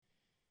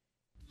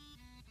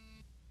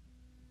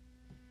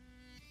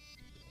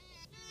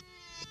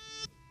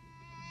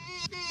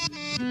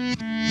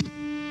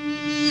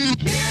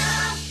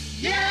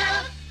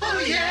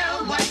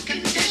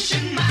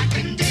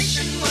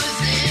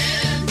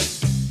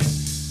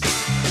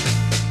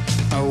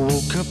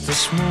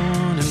this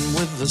morning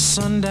with the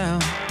sun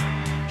down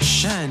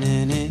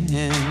shining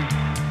in.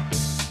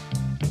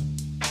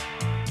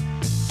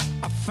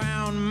 I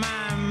found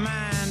my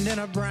mind in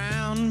a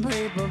brown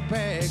paper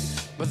bag,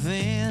 but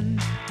then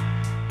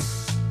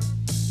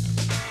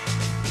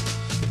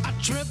I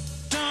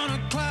tripped on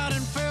a cloud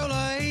and fell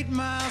 8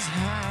 miles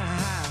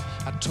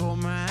high. I tore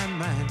my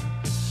mind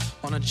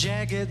on a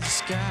jagged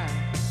sky.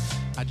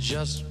 I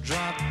just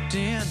dropped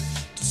in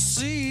to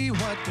see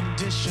what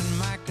condition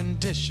my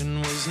condition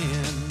was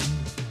in.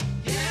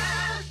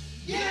 Yeah,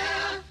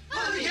 yeah,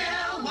 oh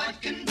yeah, what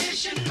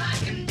condition my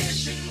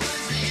condition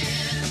was in.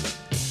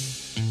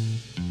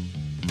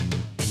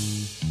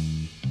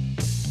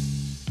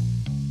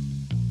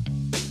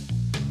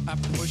 I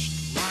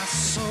pushed my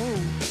soul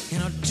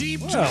in a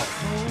deep Well. dark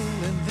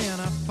hole and then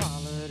I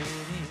followed it in.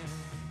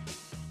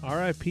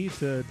 R.I.P.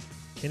 to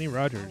Kenny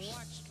Rogers.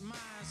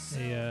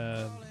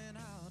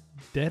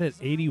 Dead at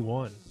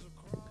 81.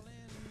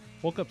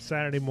 Woke up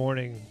Saturday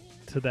morning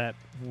to that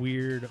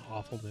weird,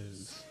 awful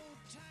news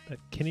that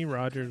Kenny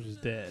Rogers was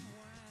dead.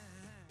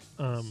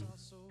 I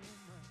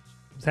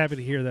was happy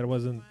to hear that it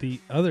wasn't the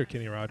other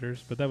Kenny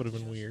Rogers, but that would have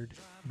been weird.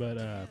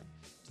 But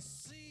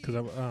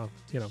because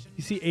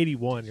you see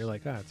 81, you're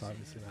like, it's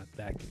obviously not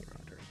that Kenny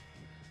Rogers.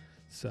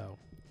 So,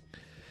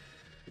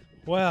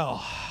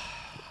 well,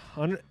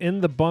 in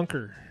the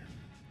bunker,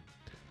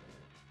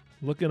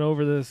 looking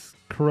over this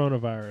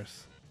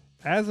coronavirus.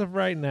 As of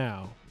right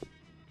now,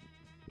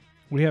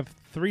 we have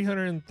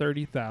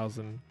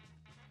 330,000.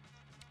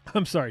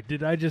 I'm sorry,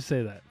 did I just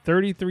say that?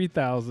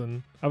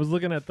 33,000. I was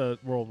looking at the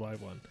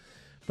worldwide one.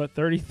 But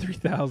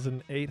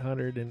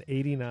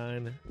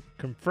 33,889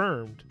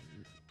 confirmed.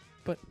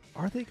 But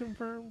are they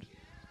confirmed?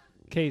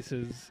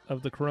 Cases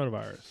of the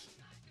coronavirus.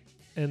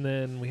 And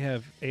then we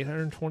have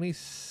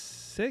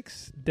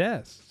 826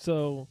 deaths.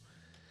 So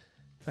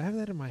if I have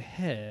that in my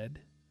head,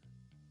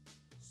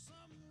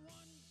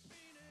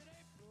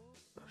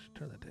 I should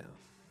turn that down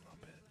a little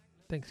bit.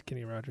 Thanks,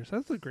 Kenny Rogers.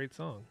 That's a great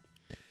song.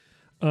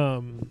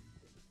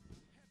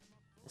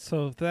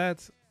 So if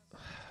that's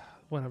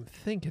what I'm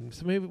thinking,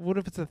 so maybe what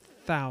if it's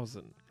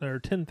 1,000 or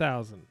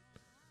 10,000?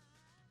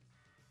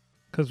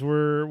 Because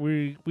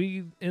we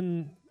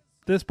in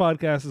this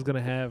podcast is going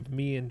to have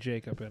me and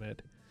Jacob in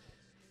it,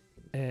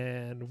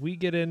 and we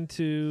get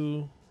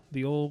into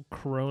the old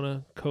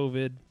Corona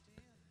COVID,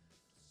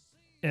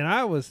 and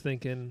I was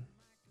thinking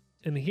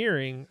and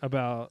hearing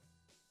about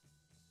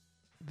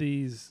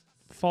these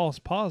false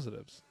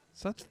positives.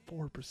 So that's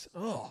 4%.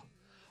 Oh,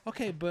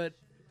 okay, but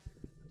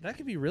that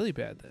could be really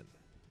bad then.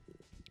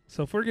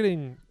 So if we're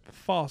getting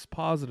false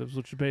positives,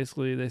 which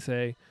basically they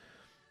say,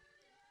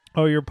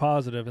 oh, you're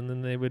positive, and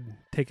then they would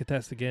take a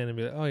test again and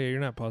be like, oh, yeah, you're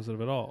not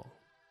positive at all.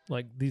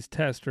 Like, these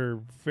tests are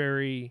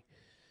very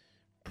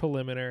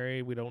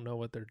preliminary. We don't know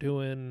what they're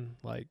doing.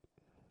 Like,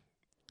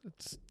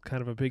 it's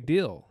kind of a big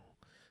deal.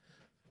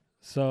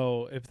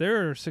 So if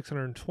there are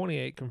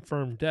 628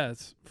 confirmed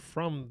deaths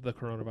from the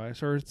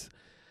coronavirus, or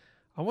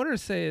I wanted to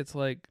say it's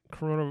like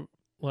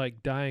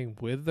dying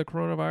with the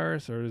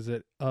coronavirus, or is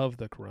it of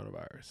the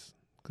coronavirus?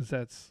 Because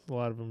that's a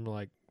lot of them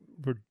like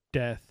were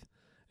death,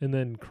 and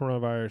then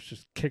coronavirus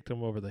just kicked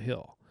them over the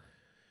hill.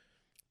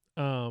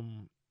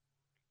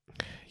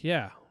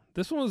 Yeah,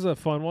 this one was a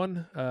fun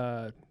one.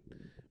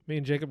 Me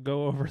and Jacob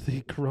go over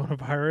the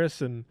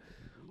coronavirus and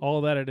all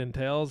that it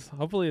entails.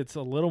 Hopefully, it's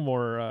a little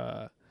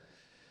more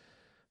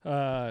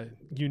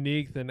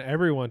unique than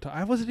everyone.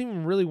 I wasn't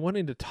even really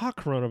wanting to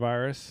talk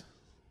coronavirus,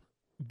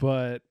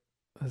 but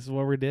this is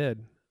what we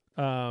did.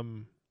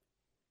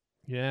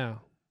 Yeah.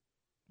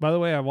 By the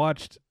way,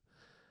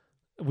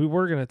 we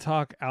were going to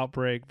talk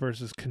Outbreak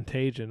versus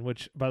Contagion,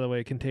 which, by the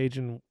way,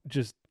 Contagion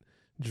just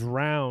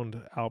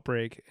drowned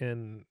Outbreak,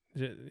 and,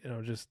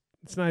 just,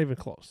 it's not even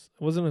close.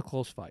 It wasn't a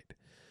close fight.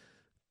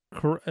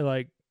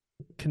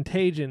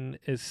 Contagion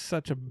is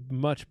such a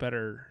much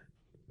better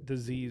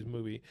disease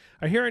movie.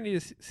 I hear I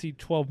need to see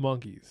 12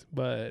 Monkeys,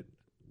 but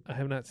I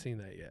have not seen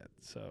that yet,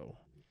 so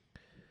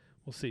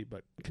we'll see.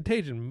 But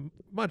Contagion,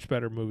 much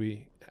better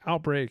movie.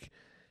 Outbreak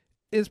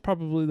is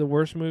probably the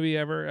worst movie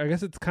ever. I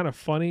guess it's kind of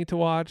funny to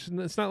watch.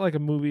 It's not like a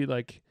movie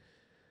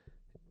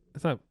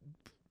it's not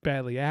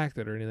badly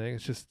acted or anything.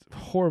 It's just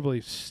horribly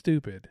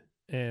stupid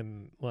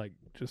and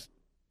just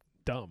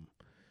dumb.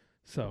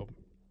 So,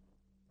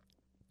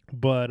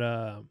 but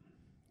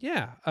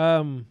yeah,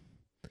 the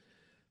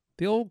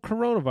old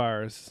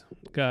coronavirus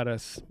got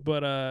us,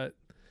 but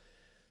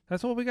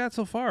that's what we got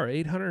so far.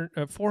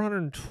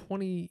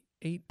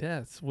 428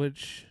 deaths,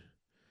 which.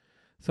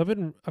 So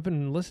I've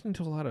been listening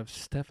to a lot of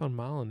Stefan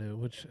Molyneux,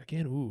 which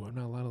again, I'm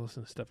not allowed to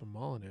listen to Stefan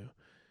Molyneux.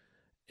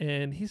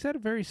 And he's had a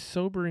very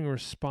sobering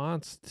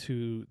response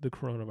to the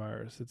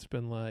coronavirus. It's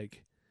been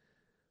like,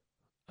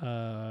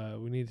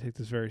 we need to take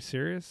this very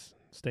serious.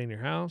 Stay in your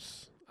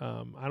house.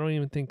 I don't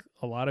even think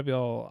a lot of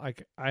y'all,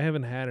 I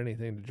haven't had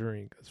anything to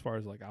drink as far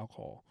as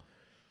alcohol.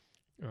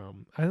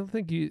 I don't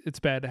think it's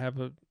bad to have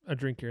a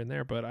drink here and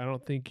there, but I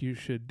don't think you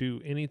should do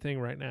anything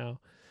right now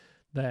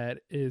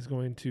that is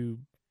going to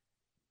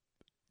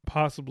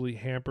possibly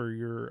hamper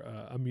your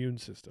immune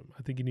system.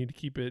 I think you need to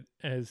keep it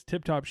as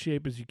tip-top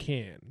shape as you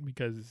can,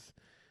 because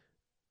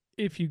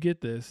if you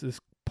get this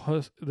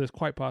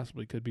quite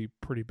possibly could be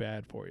pretty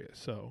bad for you.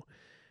 So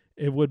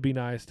it would be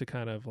nice to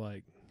kind of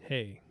like,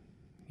 hey,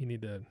 you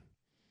need to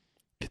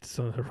get this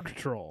under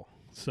control.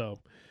 So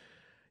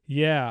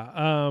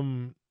yeah,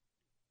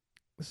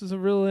 this is a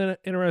real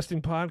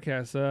interesting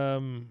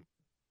podcast.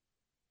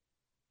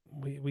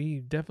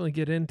 We definitely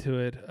get into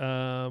it.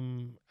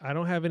 I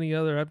don't have any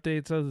other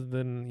updates other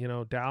than,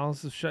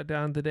 Dallas is shut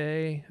down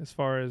today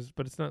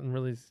but it's nothing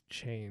really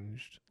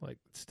changed. Like,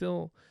 it's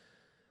still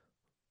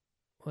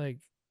like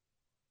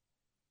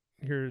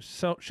you're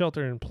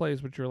shelter in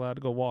place, but you're allowed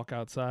to go walk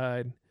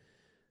outside,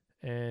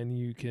 and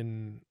you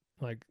can,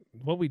 like,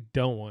 what we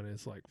don't want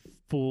is like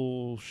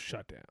full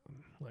shutdown.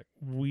 Like,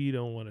 we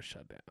don't want to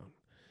shut down.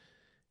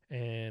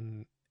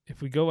 And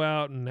if we go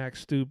out and act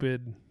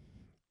stupid,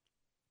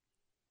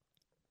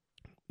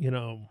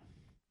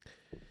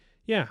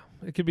 yeah,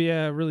 it could be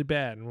really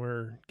bad, and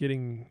we're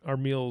getting our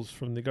meals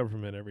from the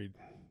government every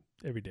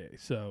day.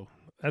 So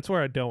that's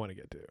where I don't want to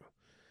get to.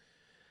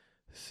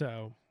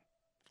 So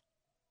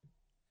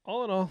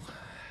all in all,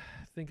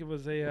 I think it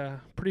was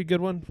a pretty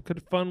good one,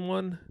 fun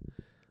one.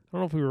 I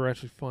don't know if we were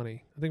actually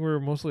funny. I think we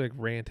were mostly like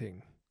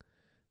ranting.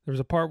 There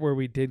was a part where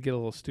we did get a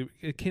little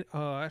stupid.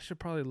 I should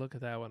probably look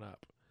at that one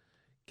up.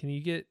 Can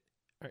you get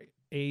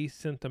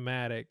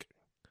asymptomatic?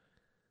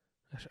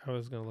 I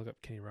was going to look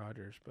up Kenny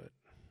Rogers, but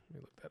let me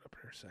look that up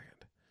here a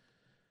second.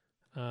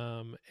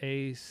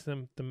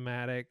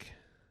 Asymptomatic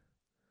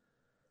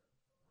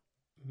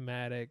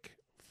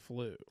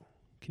flu.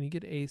 Can you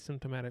get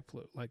asymptomatic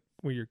flu? Like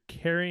where you're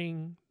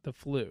carrying the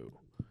flu.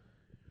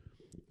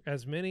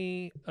 As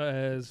many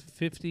as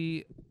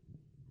 50%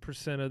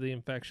 of the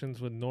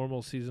infections with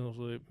normal seasonal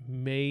flu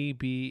may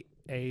be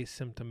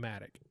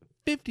asymptomatic.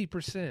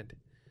 50%,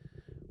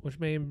 which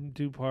may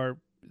due part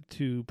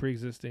to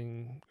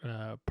pre-existing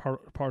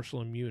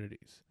partial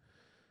immunities.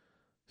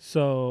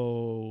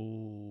 So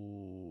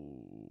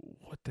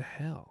what the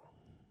hell?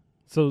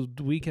 So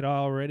we could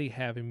already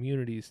have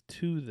immunities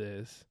to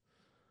this.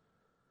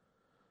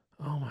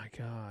 Oh my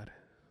God.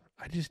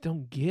 I just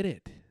don't get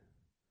it.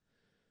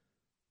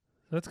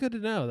 That's good to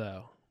know,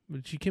 though.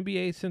 But you can be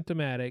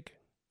asymptomatic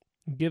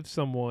and give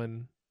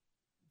someone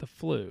the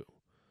flu.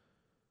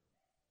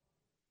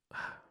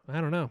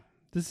 I don't know.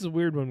 This is a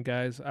weird one,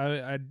 guys.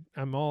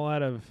 I'm all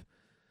out of,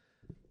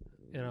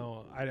 I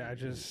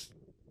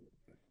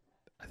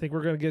think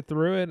we're going to get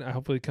through it. I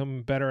hopefully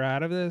come better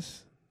out of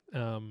this.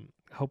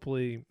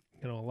 Hopefully,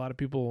 a lot of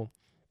people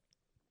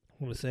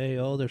want to say,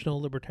 oh, there's no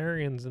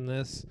libertarians in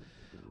this.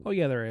 Oh,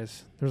 yeah, there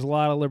is. There's a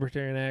lot of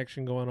libertarian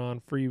action going on,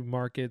 free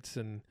markets,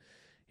 and,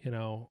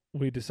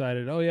 we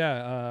decided,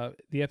 the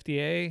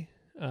FDA,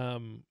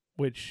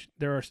 which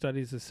there are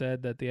studies that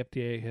said that the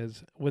FDA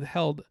has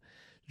withheld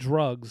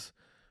drugs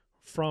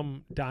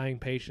from dying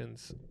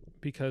patients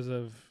because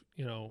of,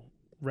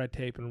 red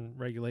tape and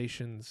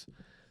regulations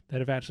that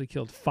have actually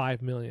killed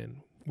 5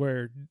 million,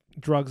 where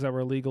drugs that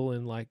were illegal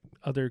in like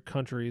other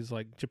countries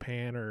like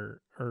Japan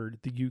or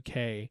the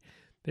UK,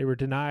 they were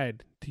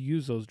denied to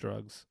use those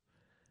drugs.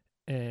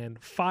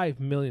 And 5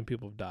 million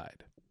people have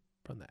died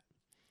from that.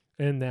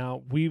 And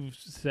now we've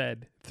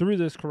said, through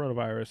this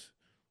coronavirus,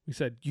 we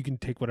said you can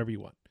take whatever you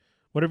want.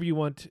 Whatever you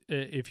want.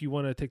 If you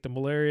want to take the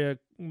malaria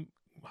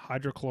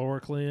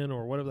hydrochloroquine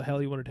or whatever the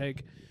hell you want to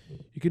take,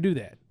 you can do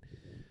that.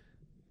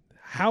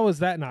 How is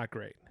that not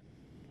great?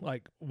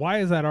 Like, why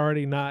is that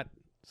already not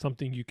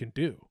something you can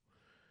do?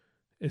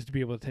 Is to be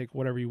able to take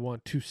whatever you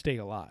want to stay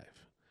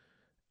alive.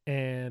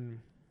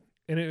 And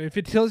if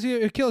it kills you,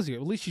 it kills you.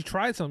 At least you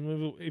tried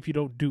something. If you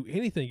don't do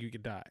anything, you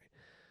could die.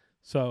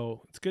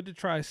 So it's good to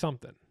try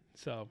something.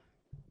 So,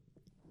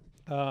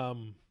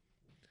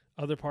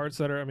 other parts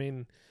that are,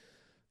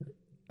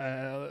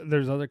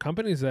 there's other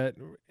companies that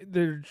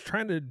they're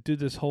trying to do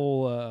this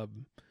whole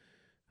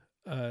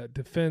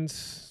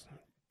Defense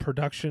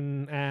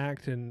Production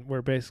Act, and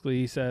where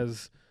basically he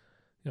says,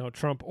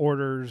 Trump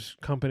orders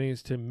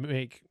companies to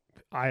make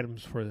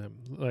items for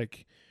them,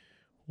 like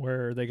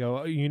where they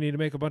go, you need to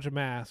make a bunch of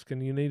masks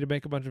and you need to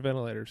make a bunch of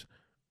ventilators.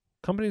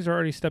 Companies are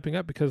already stepping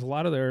up because a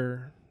lot of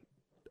their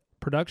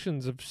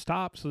productions have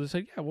stopped. So they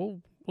said, yeah,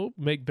 we'll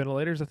make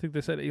ventilators. I think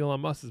they said Elon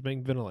Musk is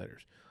making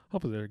ventilators.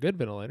 Hopefully they're good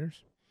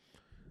ventilators.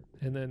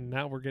 And then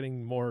now we're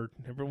getting more,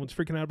 everyone's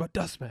freaking out about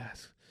dust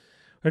masks.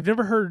 I've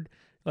never heard,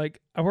 like,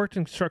 I worked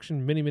in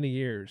construction many, many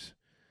years,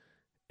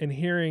 and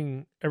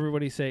hearing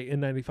everybody say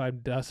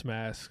N95 dust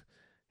mask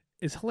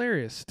is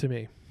hilarious to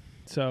me.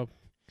 So,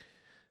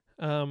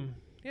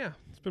 yeah,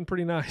 it's been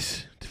pretty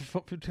nice. It's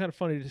kind of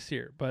funny to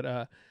hear. But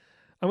I'm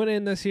going to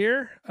end this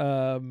here.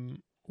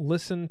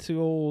 Listen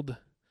to old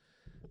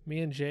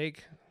me and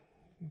Jake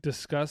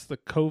discuss the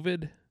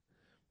COVID.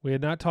 We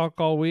had not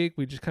talked all week.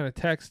 We just kind of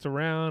texted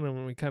around,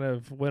 and we kind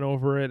of went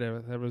over it.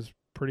 And that was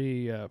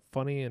pretty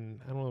funny,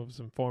 and I don't know if it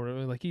was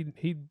informative. Like,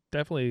 he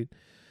definitely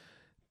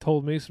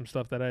told me some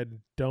stuff that I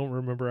don't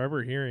remember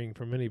ever hearing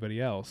from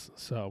anybody else.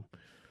 So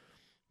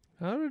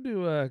How to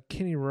do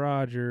Kenny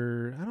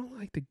Roger? I don't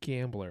like the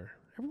Gambler.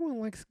 Everyone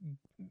likes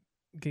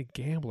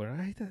Gambler.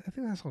 I think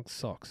that song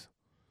sucks.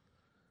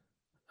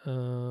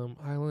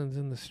 Islands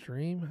in the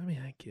Stream. I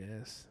mean, I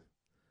guess.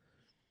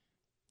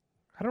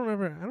 I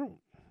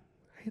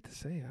hate to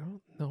say it, I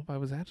don't know if I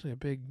was actually a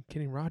big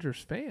Kenny Rogers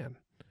fan.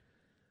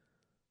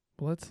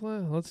 But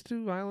let's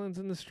do Islands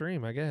in the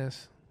Stream, I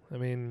guess. I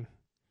mean,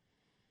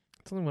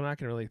 it's the only one I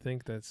can really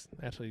think that's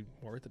actually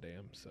worth a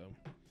damn. So,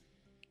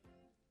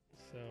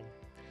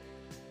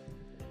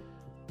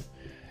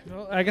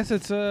 well, I guess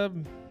it's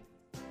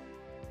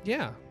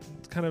yeah,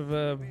 it's kind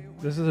of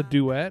this is a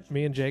duet.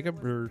 Me and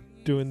Jacob are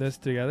doing this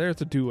together.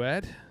 It's a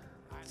duet.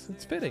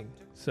 It's fitting.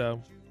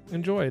 So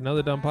enjoy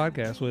another dumb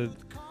podcast with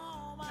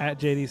at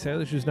JD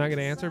Sailor, who's not going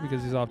to answer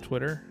because he's off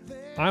Twitter.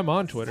 I'm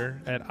on Twitter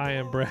at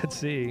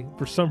IamBradC.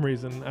 For some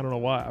reason, I don't know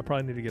why. I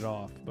probably need to get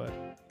off, but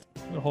I'm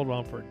going to hold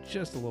on for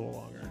just a little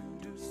longer.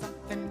 Do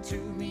something to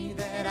me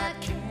that I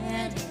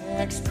can't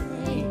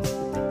explain.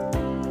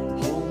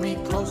 Hold me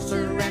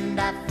closer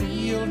and I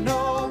feel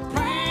no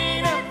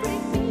pain. Every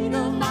beat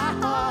of my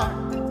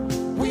heart,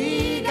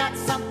 we got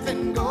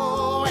something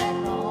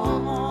going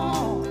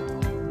on.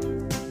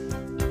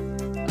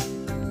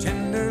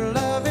 Tender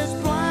love is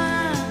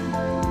blind,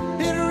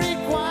 it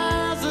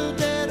requires a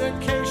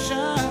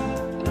dedication.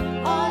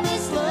 All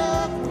this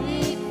love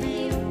we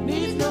feel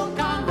needs no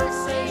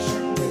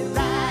conversation. We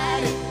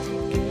ride it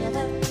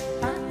together,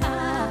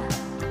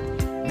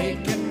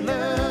 making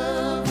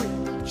love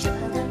with each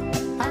other.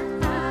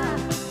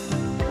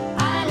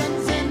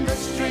 Islands in the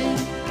stream,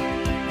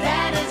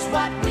 that is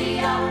what we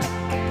are.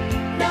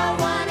 No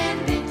one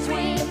in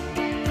between.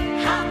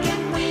 How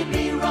can we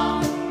be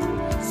wrong?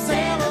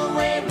 Sail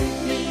away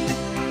with me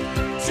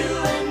to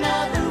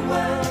another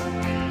world,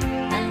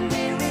 and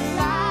we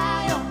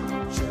rely on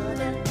each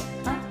other.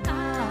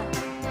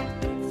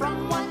 From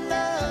one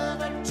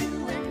lover to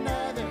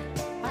another.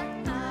 I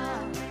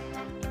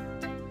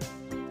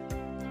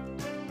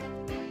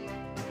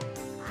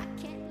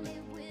can't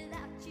live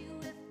without you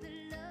if the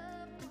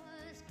love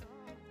was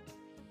gone.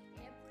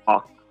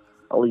 Oh,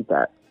 I'll eat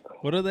that.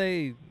 What do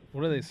they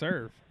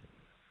serve?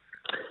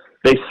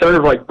 They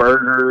serve like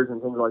burgers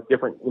and things like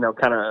different,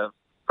 kind of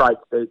fried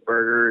steak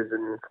burgers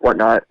and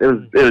whatnot. It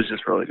was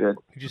just really good.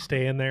 You just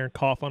stay in there and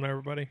cough on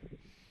everybody?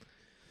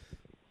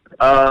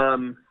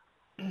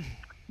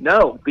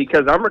 No,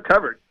 because I'm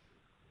recovered.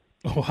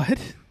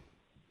 What?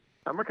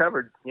 I'm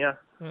recovered. Yeah.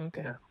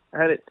 Okay. Yeah.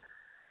 I had it.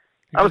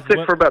 You I was just sick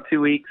went- for about 2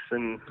 weeks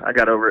and I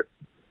got over it.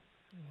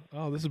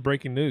 Oh, this is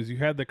breaking news. You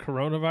had the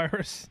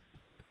coronavirus?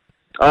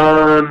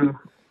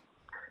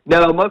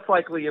 No, most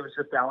likely it was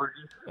just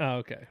allergies. Oh,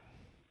 okay.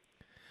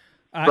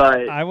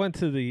 But- I went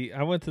to the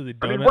donut.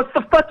 I mean, what's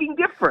the fucking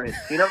difference?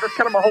 That's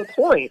kind of my whole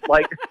point.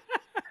 Like,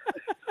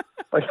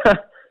 I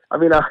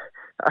mean, I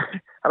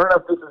don't know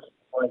if this is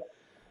like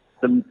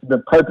the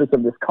purpose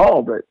of this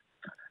call, but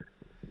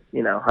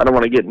I don't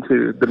want to get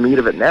into the meat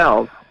of it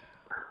now.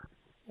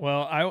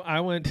 Well, I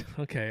went.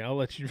 Okay, I'll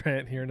let you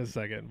rant here in a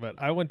second. But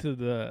I went to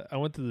the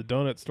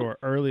donut store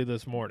early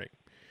this morning.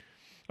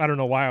 I don't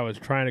know why I was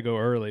trying to go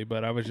early,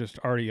 but I was just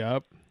already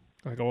up.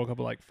 Like I woke up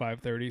at like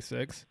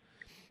 5:36,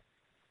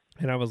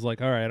 and I was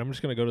like, all right, I'm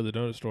just gonna go to the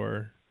donut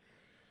store,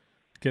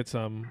 get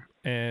some.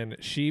 And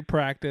she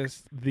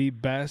practiced the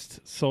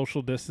best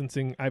social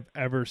distancing I've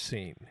ever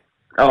seen.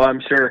 Oh, I'm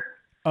sure.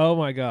 Oh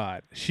my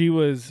God. She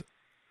was,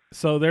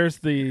 so there's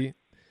the,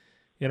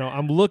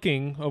 I'm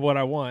looking at what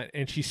I want,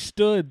 and she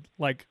stood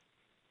like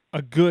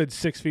a good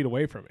 6 feet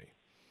away from me.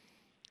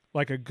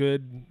 Like a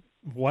good,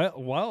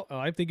 well,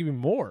 I think even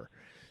more.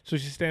 So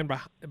she stand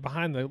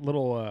behind the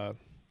little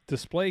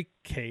display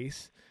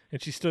case, and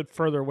she stood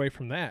further away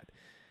from that.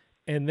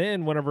 And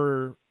then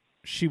whenever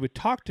she would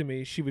talk to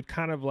me, she would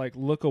kind of like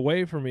look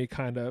away from me,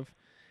 kind of.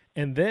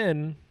 And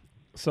then,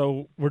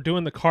 so we're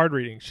doing the card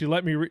reading. She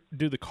let me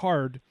do the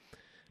card.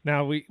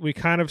 Now we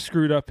kind of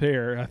screwed up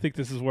here. I think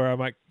this is where I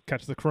might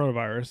catch the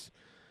coronavirus.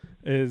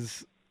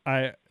 Is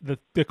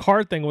the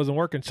card thing wasn't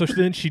working. So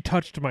then she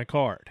touched my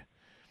card.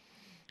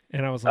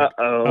 And I was like,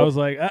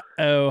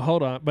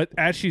 hold on. But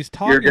as she's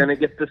talking, You're gonna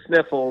get the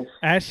sniffles.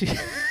 as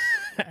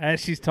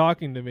she's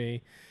talking to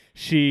me,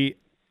 she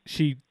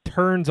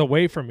turns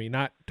away from me,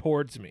 not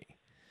towards me.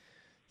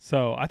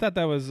 So I thought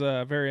that was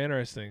very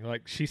interesting.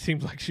 Like she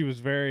seems like she was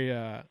very.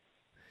 Did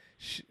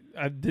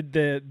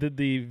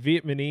the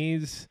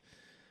Vietnamese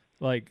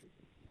like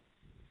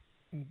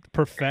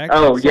perfect?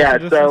 Oh yeah.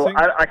 social So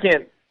distancing? I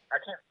can't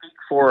speak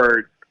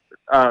for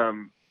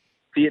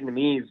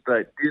Vietnamese,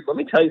 but dude, let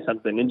me tell you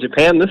something. In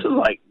Japan, this is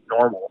like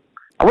normal.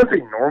 I wouldn't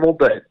say normal,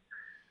 but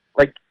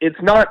like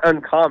it's not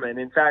uncommon.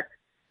 In fact,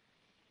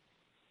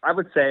 I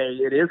would say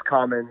it is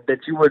common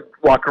that you would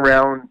walk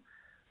around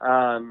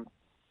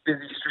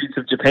busy streets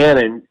of Japan,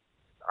 and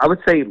I would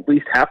say at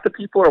least half the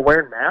people are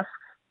wearing masks.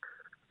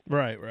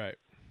 Right.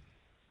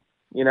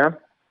 Yeah.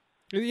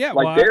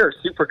 Like they're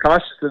super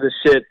cautious of this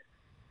shit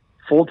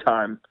full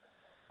time,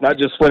 not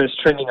just when it's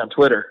trending on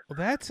Twitter.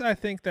 Well, I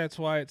think that's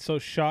why it's so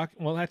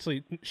shocking. Well,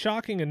 actually,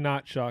 shocking and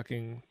not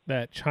shocking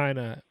that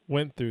China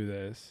went through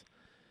this,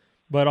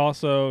 but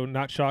also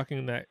not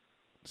shocking that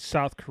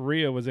South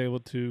Korea was able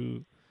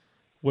to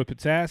whip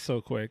its ass so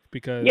quick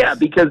because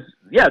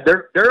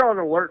they're on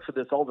alert for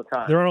this all the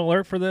time. they're on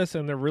alert for this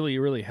and they're really,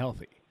 really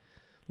healthy.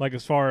 Like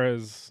as far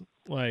as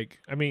like,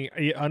 I mean,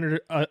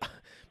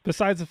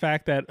 besides the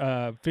fact that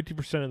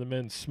 50% of the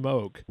men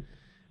smoke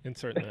in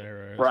certain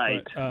areas,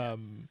 Right.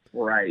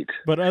 Right.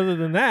 But other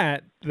than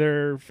that,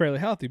 they're fairly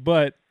healthy.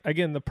 But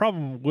again, the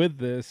problem with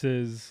this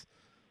is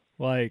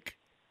like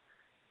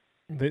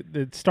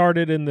it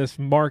started in this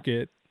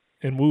market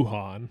in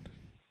Wuhan.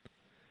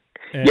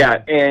 And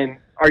Yeah, and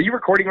are you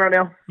recording right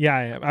now? yeah,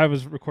 I am. I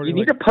was You recording.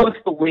 need to post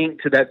the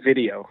link to that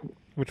video.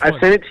 Which I one?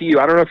 sent it to you.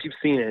 I don't know if you've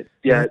seen it Is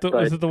yet. it the,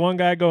 but is it the one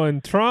guy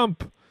going,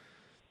 Trump,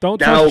 don't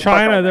No, trust fuck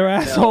China, all they're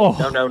that. asshole.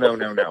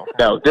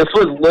 No. This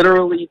was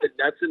literally the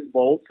nuts and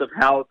bolts of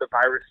how the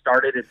virus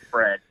started and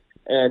spread.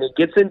 And it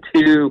gets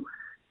into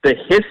the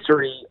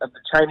history of the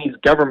Chinese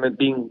government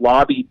being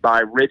lobbied by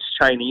rich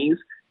Chinese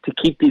to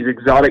keep these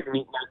exotic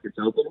meat markets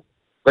open.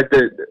 Like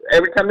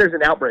every time there's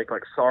an outbreak,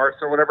 like SARS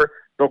or whatever,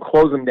 they'll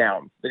close them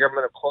down. The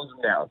government will close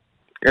them down.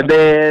 And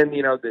then,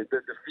 the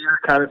fear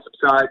kind of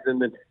subsides,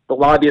 and then the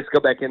lobbyists go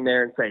back in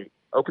there and say,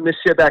 open this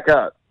shit back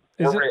up.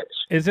 We're rich.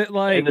 Is it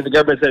like? And then the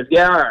government says,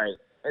 yeah, all right.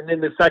 And then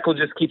the cycle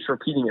just keeps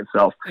repeating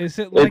itself. Is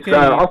it like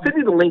I'll send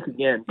you the link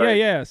again. But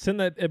yeah, send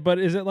that. But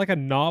is it like a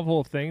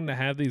novel thing to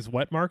have these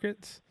wet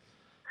markets?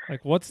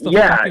 Like, what's the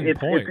yeah, fucking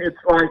point? it's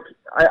like,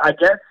 I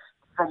guess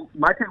from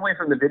my takeaway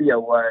from the video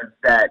was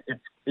that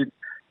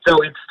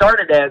so it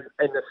started as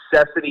a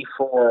necessity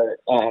for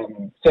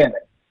famine.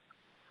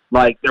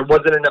 Like, there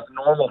wasn't enough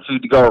normal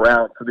food to go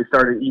around, so they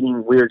started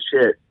eating weird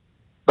shit.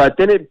 But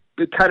then it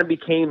kind of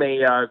became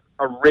a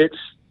rich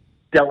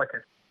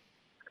delicacy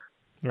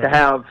to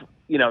have,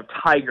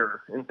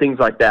 tiger and things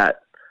like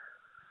that.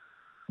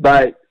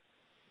 But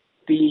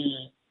the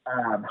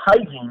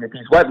hygiene at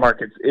these wet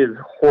markets is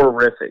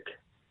horrific.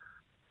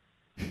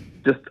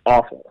 Just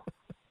awful.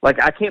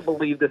 Like, I can't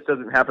believe this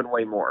doesn't happen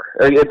way more.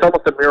 It's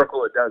almost a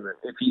miracle it doesn't,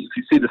 if you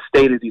see the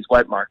state of these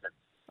wet markets.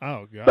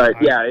 Oh god! But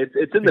yeah,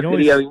 it's in the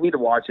only video. You need to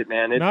watch it,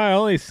 man. No, I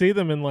only see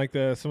them in like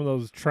some of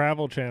those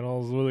travel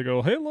channels where they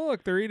go, "Hey,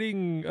 look, they're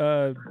eating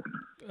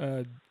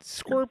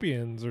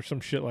scorpions or some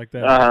shit like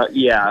that."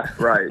 Yeah,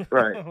 right.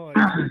 I'm like,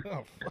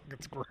 oh fuck,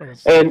 it's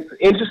gross. And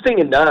interesting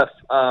enough,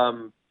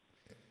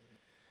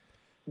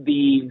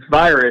 the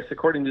virus,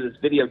 according to this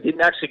video,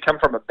 didn't actually come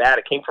from a bat.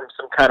 It came from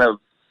some kind of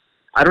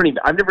I've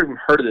never even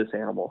heard of this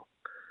animal.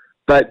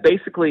 But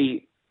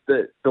basically,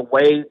 the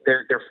way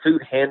their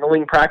food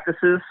handling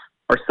practices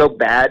are so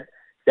bad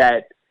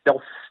that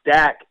they'll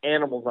stack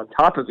animals on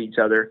top of each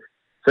other.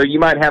 So you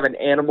might have an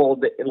animal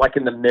that, like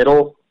in the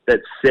middle,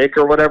 that's sick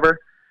or whatever,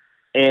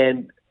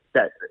 and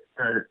that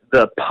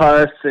the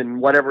pus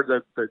and whatever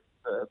the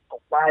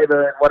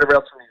saliva and whatever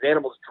else from these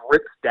animals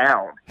drips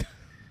down.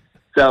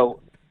 So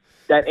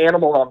that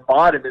animal on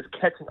bottom is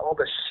catching all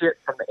the shit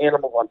from the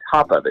animal on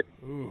top of it.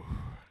 Ooh.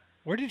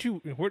 What did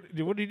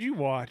you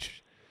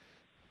watch?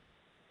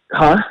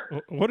 Huh?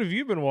 What have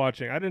you been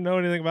watching? I didn't know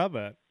anything about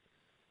that.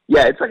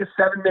 Yeah, it's like a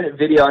 7-minute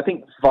video. I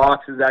think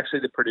Vox is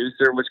actually the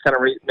producer, which kind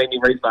of made me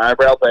raise my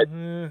eyebrow. But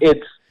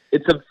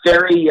it's a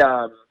very,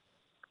 I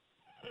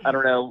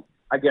don't know,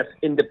 I guess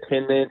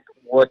independent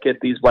look at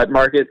these wet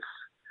markets.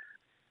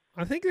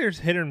 I think there's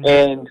hit and miss.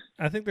 And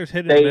I think there's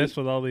hit and miss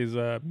with all these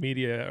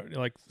media.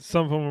 Like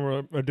some of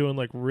them are doing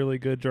like really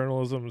good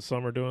journalism, and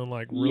some are doing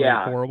like really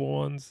horrible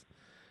ones.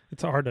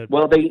 It's hard to.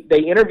 Well, they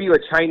interview a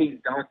Chinese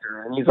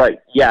doctor, and he's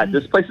like, "Yeah,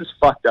 this place is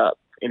fucked up,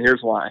 and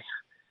here's why."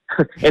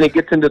 And it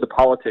gets into the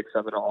politics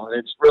of it all, and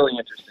it's really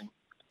interesting.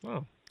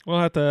 Well, we'll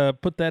have to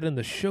put that in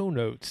the show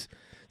notes.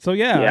 So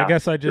yeah, I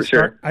guess I just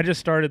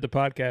started the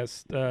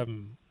podcast,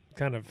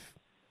 kind of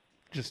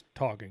just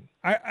talking.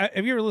 I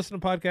have you ever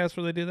listened to podcasts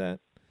where they do that?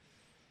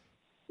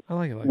 I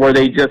like it. Where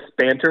they just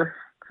banter?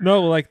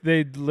 No, like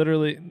they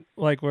literally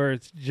like where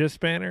it's just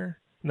banter.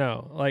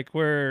 No, like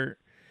where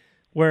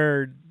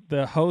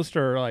the hosts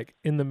are like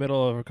in the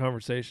middle of a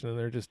conversation and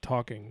they're just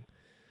talking,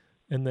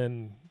 and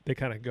then they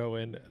kind of go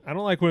in. I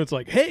don't like when it's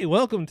like, "Hey,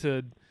 welcome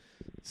to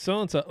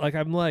so and so." Like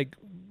I'm like,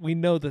 we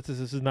know that this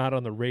is not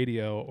on the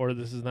radio, or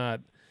this is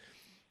not,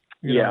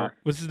 you know,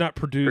 this is not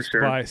produced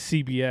by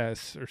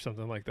CBS or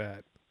something like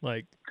that.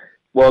 Like,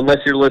 well, unless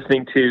you're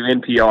listening to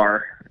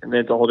NPR, and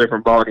then it's a whole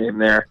different ballgame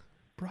there.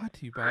 Brought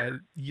to you by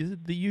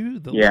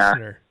the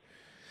listener.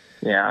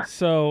 Yeah.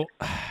 So,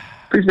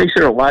 please make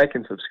sure to like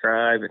and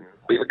subscribe and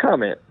leave a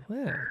comment.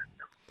 Yeah.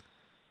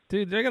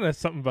 Dude, I got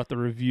something about the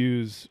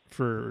reviews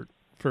for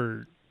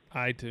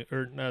iTunes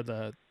or no,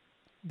 the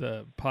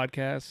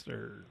podcast,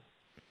 or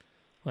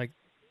like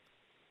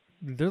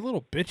they're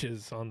little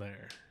bitches on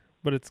there,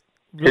 but it's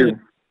really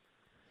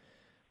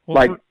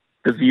like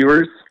the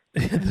viewers.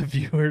 The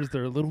viewers,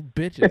 they're little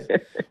bitches.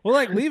 Well,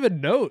 like leave a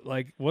note,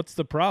 like what's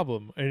the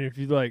problem, and if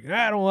you're like,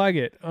 I don't like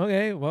it,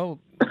 okay, well,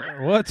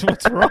 what's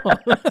wrong?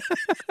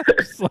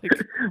 It's like,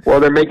 well,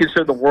 they're making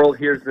sure the world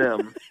hears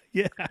them.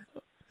 Yeah.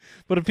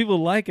 But if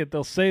people like it,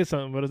 they'll say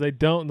something. But if they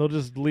don't, they'll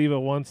just leave a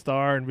 1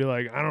 star and be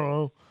like, I don't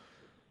know.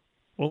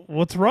 Well,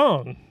 what's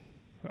wrong?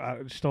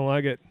 I just don't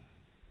like it.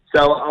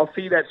 So I'll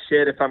see that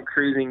shit if I'm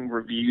cruising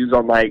reviews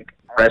on like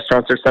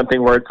restaurants or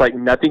something where it's like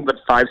nothing but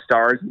 5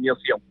 stars, and you'll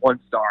see a 1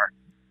 star,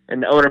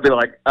 and the owner will be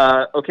like,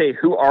 "Okay,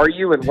 who are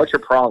you and what's your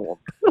problem?"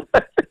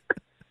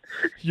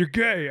 You're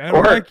gay. I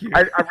don't Or like you.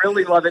 I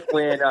really love it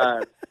when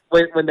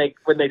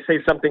they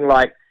say something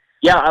like,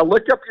 "Yeah, I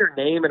looked up your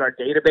name in our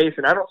database,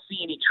 and I don't see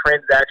any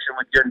transaction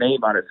with your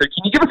name on it. So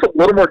can you give us a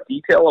little more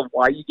detail of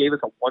why you gave us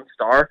a 1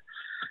 star?"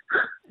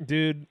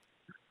 Dude,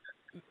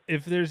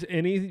 if there's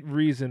any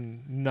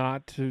reason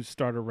not to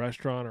start a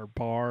restaurant or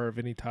bar of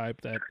any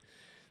type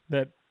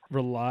that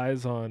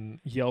relies on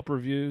Yelp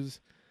reviews,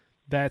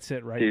 that's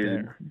it right Dude,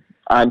 there.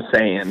 I'm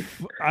saying,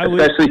 I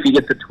would especially if you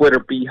get the Twitter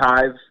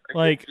beehive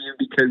like against you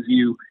because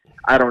you,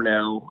 I don't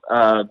know,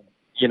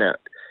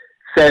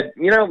 said,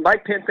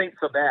 Mike Pence ain't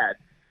so bad.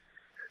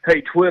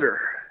 Hey, Twitter,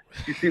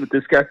 did you see what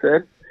this guy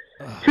said?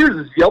 Here's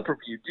his Yelp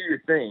review. Do your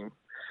thing.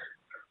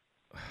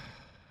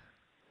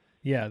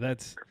 yeah,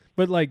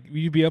 but like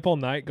you'd be up all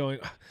night going,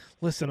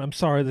 listen, I'm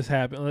sorry this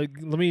happened. Like,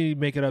 let me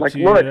make it up Like, to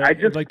you. look, I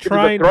just like it was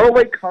a trying.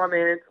 throwaway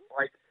comment.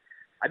 Like,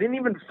 I didn't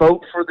even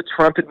vote for the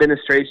Trump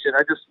administration.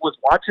 I just was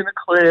watching a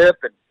clip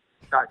and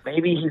thought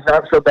maybe he's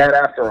not so bad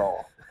after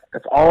all.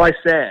 That's all I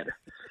said.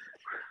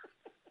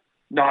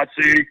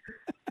 Nazi.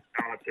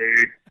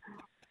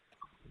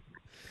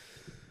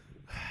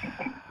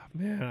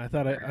 Man, I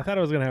thought I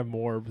was gonna have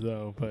more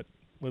though, but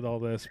with all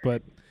this,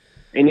 but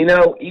And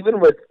even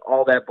with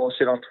all that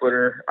bullshit on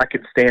Twitter, I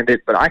could stand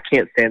it, but I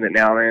can't stand it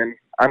now, man.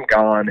 I'm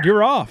gone.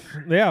 you're off.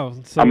 Yeah,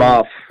 so I'm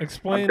off.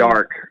 Explain. I'm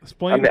dark.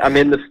 Explain. I'm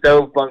in the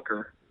stove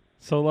bunker.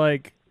 So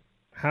like,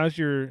 how's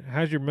your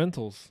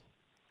mentals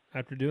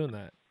after doing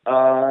that?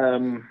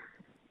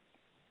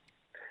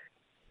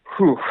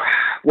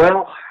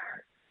 Well,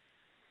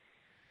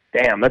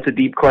 damn, that's a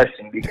deep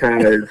question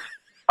because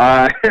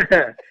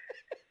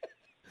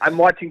I'm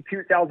watching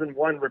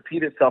 2001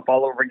 repeat itself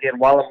all over again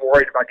while I'm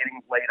worried about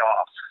getting laid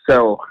off.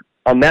 So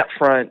on that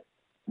front,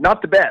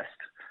 not the best.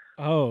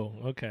 Oh,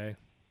 okay.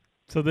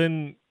 So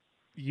then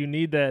you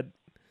need that.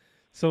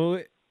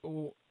 So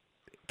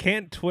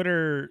can't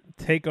Twitter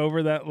take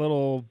over that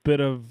little bit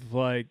of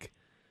like?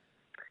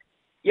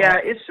 Yeah,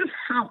 it's just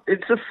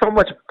so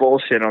much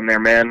bullshit on there,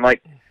 man.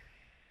 Like,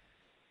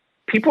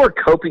 people are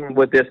coping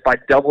with this by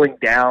doubling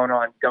down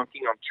on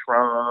dunking on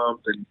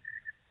Trump and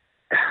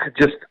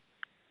just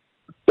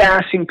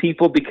bashing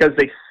people because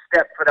they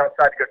step foot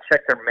outside to go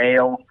check their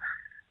mail.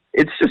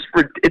 It's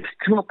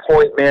to a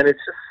point, man. It's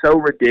just so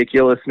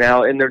ridiculous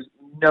now, and there's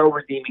no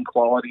redeeming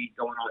quality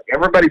going on.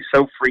 Everybody's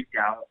so freaked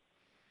out,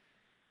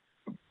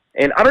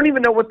 and I don't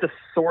even know what the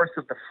source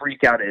of the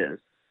freak out is.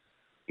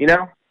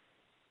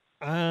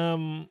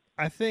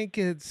 I think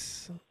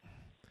it's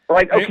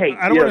like, okay.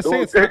 I don't want to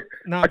say it's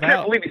not I can't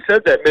valid. believe you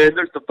said that, man.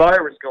 There's the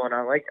virus going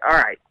on. Like, all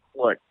right,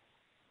 look,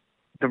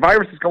 the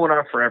virus is going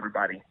on for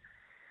everybody,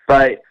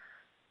 but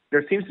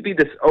there seems to be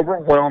this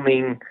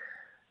overwhelming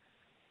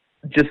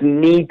just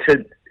need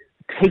to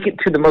take it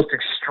to the most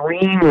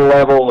extreme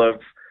level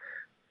of.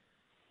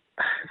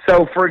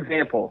 So, for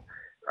example,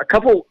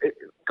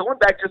 going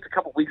back just a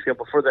couple weeks ago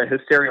before the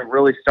hysteria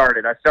really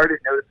started, I started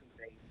noticing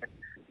things.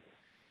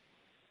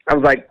 I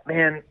was like,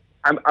 man,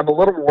 I'm a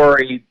little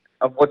worried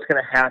of what's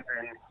going to happen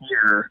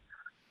here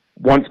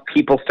once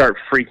people start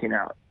freaking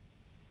out.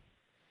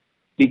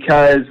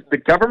 Because the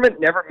government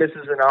never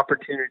misses an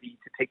opportunity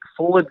to take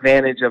full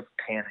advantage of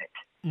panic.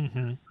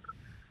 Mm-hmm.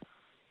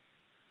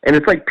 And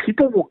it's like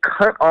people will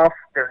cut off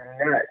their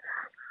nuts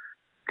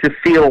to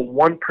feel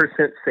 1%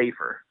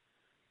 safer.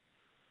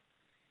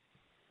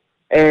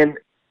 And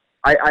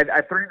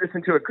I threw this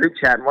into a group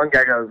chat, and one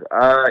guy goes,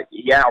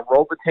 yeah,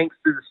 roll the tanks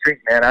through the street,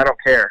 man. I don't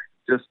care.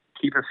 Just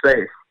keep us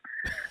safe.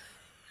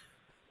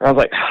 And I was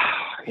like,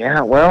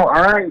 yeah, well,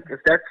 all right. If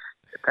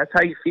that's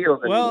how you feel,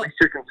 then Well, at least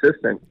you're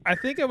consistent. I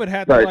think I would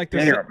have But, to like to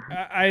say,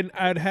 damn.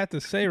 I'd have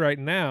to say right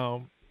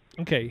now,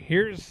 okay,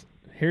 here's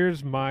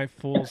my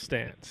full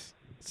stance.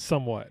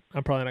 Somewhat.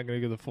 I'm probably not going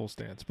to give the full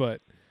stance,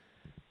 but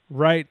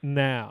right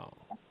now,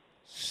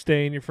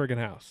 stay in your friggin'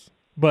 house.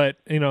 But,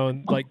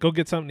 like go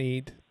get something to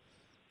eat,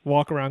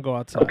 walk around, go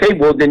outside. Okay,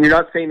 well, then you're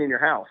not staying in your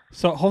house.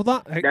 So hold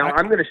on. Now,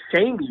 I'm going to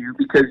shame you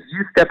because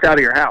you stepped out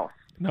of your house.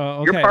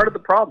 No, okay. You're part of the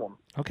problem.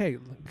 Okay,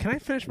 can I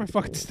finish my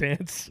fucking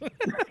stance?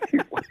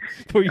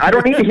 I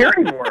don't need to hear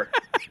anymore.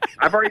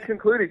 I've already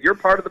concluded you're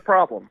part of the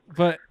problem.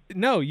 But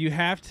no, you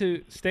have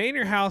to stay in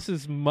your house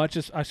as much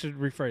as I should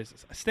rephrase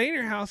this. Stay in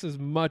your house as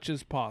much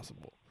as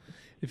possible.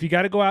 If you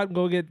got to go out and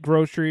go get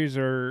groceries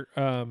or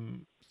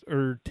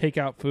take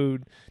out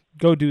food,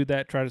 go do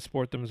that. Try to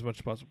support them as much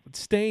as possible. But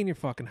stay in your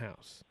fucking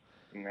house.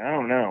 I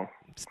don't know.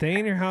 Stay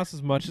in your house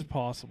as much as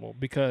possible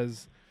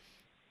because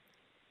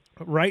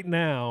right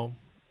now,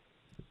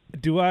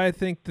 do I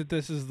think that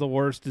this is the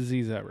worst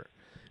disease ever?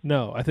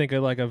 No, I think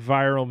like a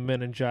viral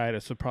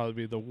meningitis would probably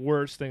be the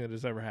worst thing that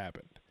has ever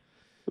happened.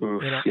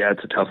 Oof, yeah,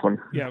 it's a tough one.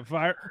 Yeah,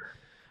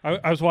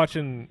 I was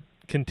watching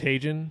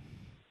Contagion.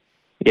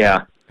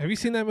 Yeah. Have you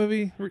seen that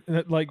movie?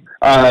 Like,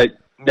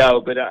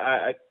 No, but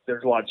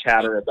there's a lot of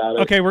chatter about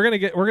it. Okay, we're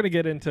gonna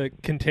get into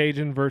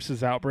contagion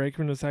versus outbreak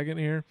in a second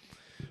here,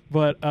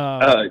 but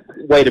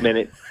Wait a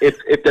minute.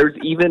 If there's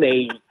even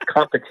a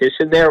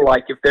competition there,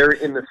 like if they're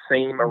in the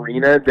same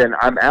arena, then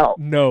I'm out.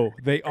 no,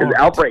 they Because aren't.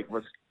 Outbreak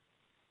was.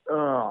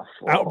 Oh,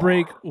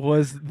 Outbreak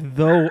was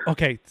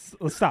okay.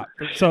 Let's stop.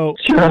 So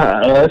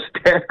That's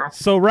terrible.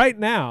 so right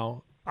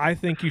now, I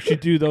think you should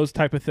do those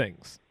type of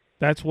things.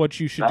 That's what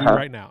you should do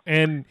right now,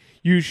 and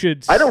you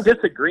should. I don't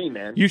disagree,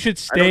 man. You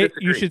should I don't stay.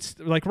 disagree. You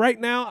should like right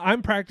now.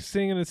 I'm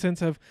practicing in the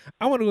sense of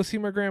I want to go see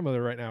my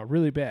grandmother right now,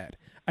 really bad.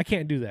 I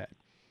can't do that.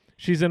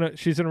 She's in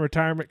a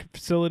retirement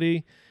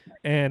facility,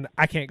 and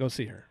I can't go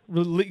see her.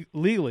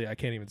 Legally, I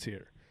can't even see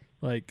her.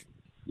 Like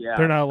Yeah.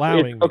 they're not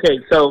allowing. me. Okay,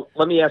 so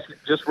let me ask you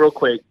just real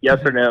quick, yes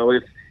or no?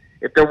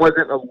 If there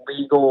wasn't a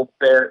legal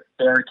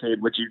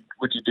barricade, would you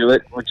do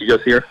it? Would you go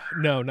see her?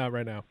 No, not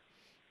right now.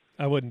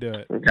 I wouldn't do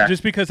it. Okay.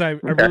 Just because I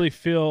really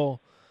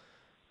feel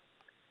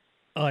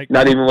like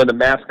Not even with a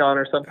mask on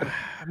or something?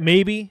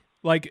 maybe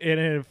like and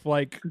if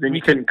like Then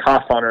you couldn't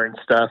cough on her and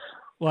stuff.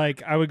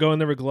 like I would go in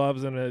there with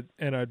gloves and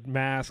a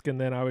mask, and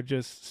then I would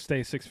just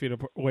stay 6 feet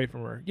away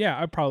from her. Yeah,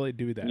 I'd probably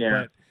do that.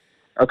 Yeah.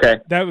 But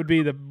Okay. that would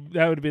be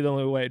the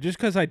only way. Just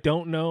because I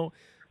don't know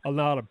a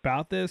lot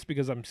about this,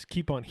 because I'm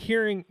keep on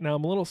hearing now.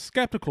 I'm a little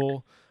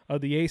skeptical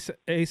of the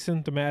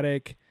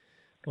asymptomatic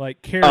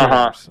like carriers.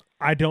 Uh-huh.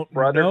 I don't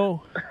Brother.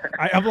 know.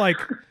 I'm like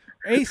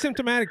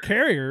asymptomatic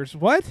carriers.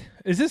 What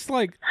is this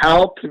like?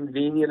 How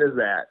convenient is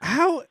that?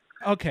 How?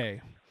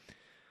 Okay.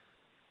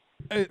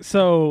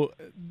 So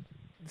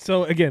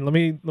again, let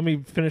me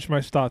finish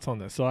my thoughts on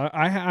this. So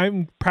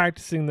I'm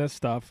practicing this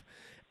stuff,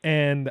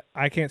 and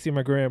I can't see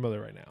my grandmother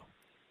right now.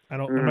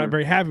 I'm not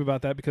very happy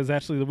about that, because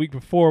actually the week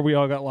before we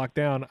all got locked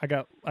down, I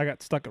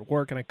got stuck at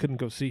work and I couldn't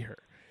go see her,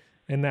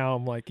 and now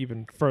I'm like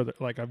even further,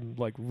 like I'm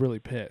like really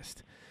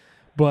pissed.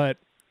 But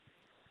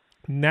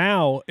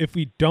now, if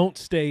we don't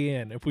stay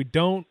in, if we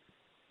don't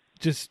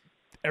just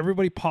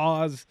everybody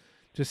pause,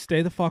 just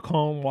stay the fuck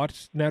home,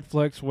 watch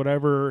Netflix,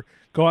 whatever,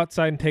 go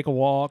outside and take a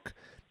walk,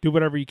 do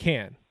whatever you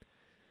can.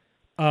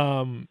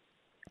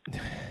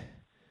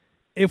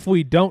 If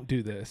we don't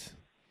do this,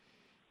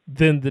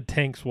 then the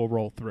tanks will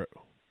roll through.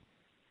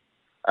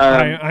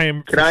 I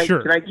am Can for I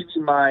sure. can I give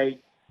you my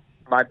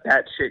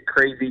batshit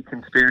crazy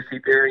conspiracy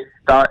theory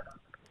thought?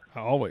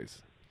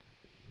 Always.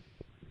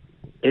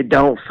 It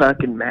don't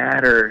fucking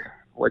matter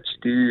what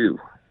you do.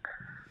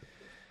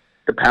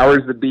 The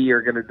powers that be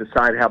are going to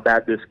decide how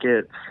bad this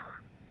gets,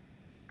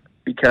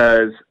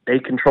 because they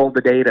control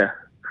the data.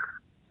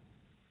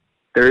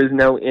 There is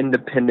no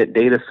independent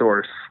data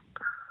source.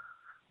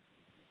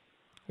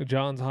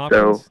 Johns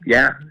Hopkins. So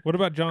yeah, What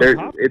about Johns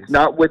Hopkins? it's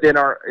not within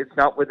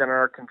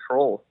our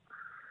control.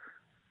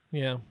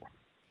 Yeah.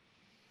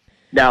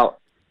 Now,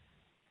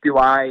 do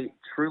I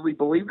truly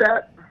believe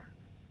that?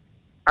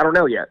 I don't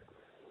know yet,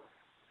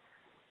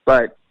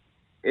 but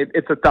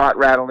it's a thought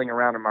rattling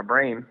around in my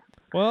brain.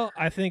 Well,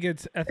 I think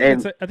it's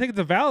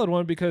a valid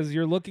one, because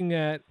you're looking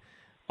at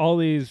all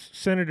these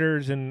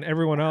senators and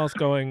everyone else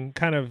going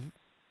kind of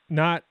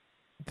not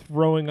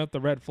throwing up the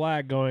red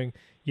flag, going,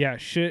 yeah,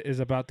 shit is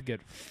about to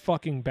get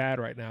fucking bad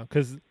right now,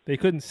 because they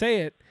couldn't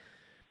say it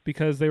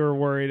because they were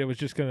worried it was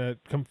just going to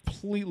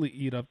completely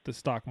eat up the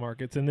stock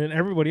markets, and then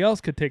everybody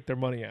else could take their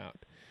money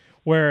out.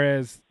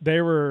 Whereas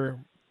they were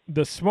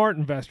the smart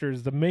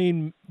investors, the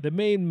main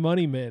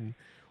money men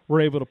were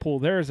able to pull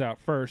theirs out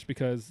first,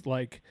 because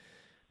like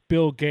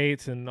Bill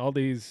Gates and all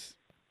these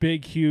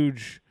big,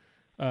 huge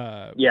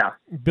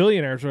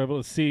billionaires were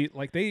able to see,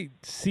 like they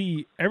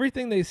see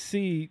everything they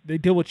see. They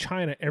deal with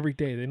China every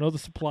day. They know the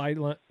supply.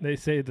 They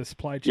say the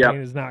supply chain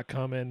is not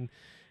coming.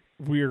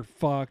 We're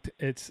fucked.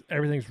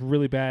 Everything's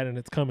really bad, and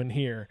it's coming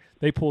here.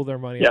 They pull their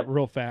money out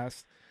real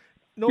fast.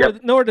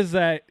 Nor does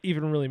that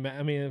even really matter.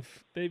 I mean,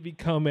 if they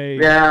become a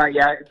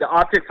the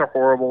optics are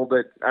horrible,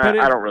 but I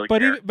don't really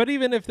care. But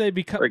even if they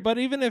become,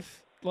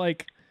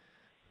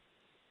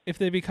 if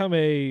they become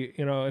a,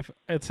 if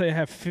let's say I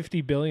have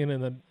 50 billion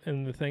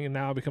in the thing, and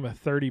now I become a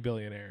 30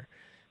 billionaire,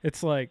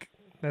 it's like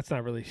that's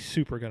not really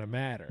super gonna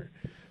matter.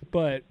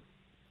 But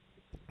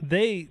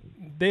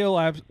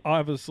they'll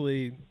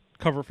obviously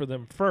cover for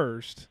them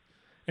first,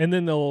 and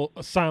then they'll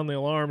sound the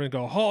alarm and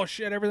go, "Oh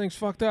shit, everything's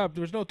fucked up.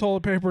 There's no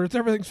toilet paper.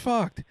 Everything's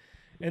fucked."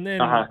 And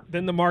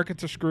then the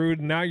markets are screwed,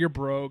 and now you're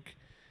broke.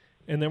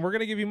 And then we're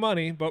gonna give you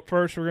money, but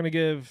first we're gonna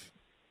give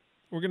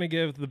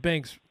the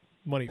banks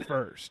money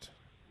first.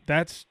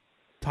 That's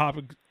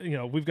topic.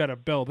 We've got to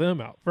bail them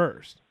out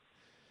first.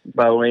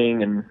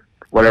 Boeing and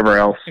whatever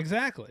else.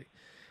 Exactly.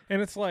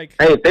 And it's like,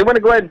 hey, if they want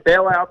to go ahead and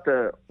bail out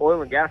the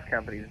oil and gas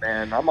companies,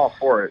 man, I'm all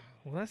for it.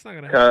 well, that's not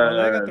gonna happen.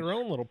 They got their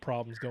own little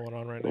problems going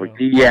on right now.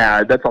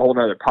 Yeah, that's a whole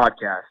nother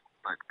podcast.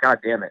 But god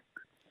damn it.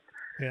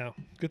 Yeah.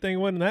 Good thing you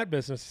went in that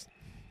business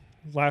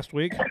last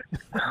week.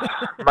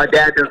 My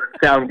dad doesn't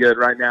sound good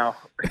right now.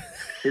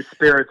 His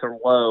spirits are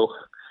low.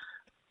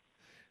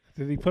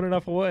 Did he put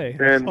enough away?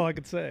 That's And- all I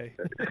could say.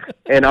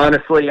 And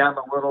honestly, I'm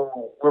a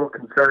little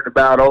concerned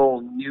about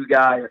old new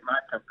guy at my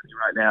company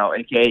right now,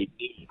 aka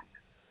me.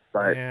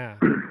 But Yeah.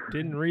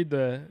 Didn't read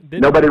the.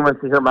 nobody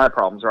wants to hear my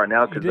problems right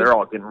now because You they're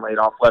all getting laid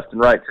off left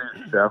and right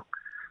too. So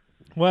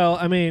Well,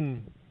 I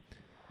mean,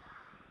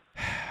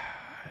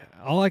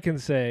 all I can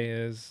say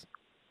is,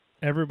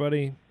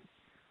 everybody,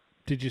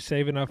 did you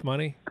save enough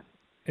money?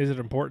 Is it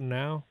important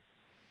now?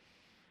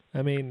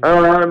 I mean,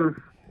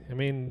 I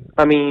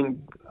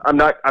mean, I'm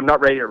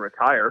not ready to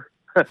retire.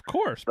 of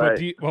course, but but-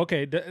 do you,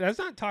 okay, that's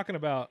not talking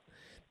about.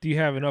 Do you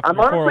have enough? I'm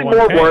in your honestly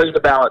more 401k? worried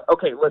about.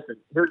 Okay, listen.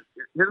 Here's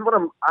what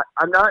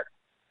I'm not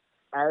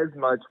as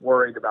much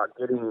worried about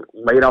getting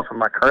laid off from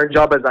my current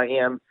job as I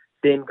am.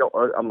 Then go.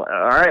 I'm like,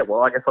 all right.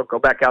 Well, I guess I'll go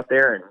back out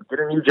there and get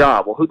a new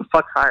job. Well, who the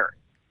fuck's hiring?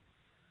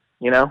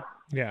 You know,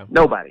 Yeah.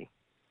 nobody.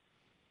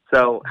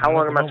 So how Not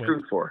long at am the I moment.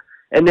 screwed for?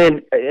 And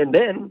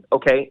then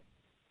okay,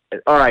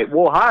 all right.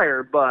 We'll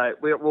hire,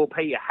 but we'll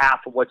pay you half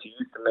of what you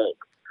used to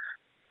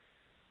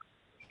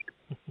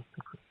make.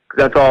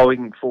 That's all we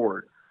can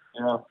afford.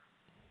 You know.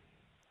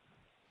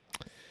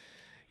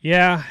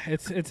 Yeah,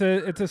 it's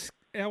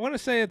I want to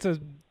say it's a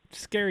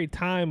scary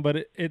time,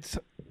 but it's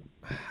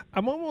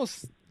I'm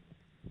almost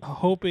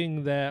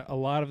hoping that a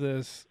lot of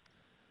this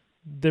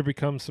there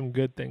becomes some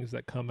good things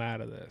that come out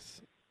of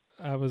this.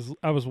 I was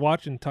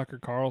watching Tucker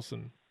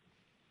Carlson.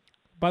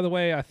 By the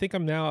way, I think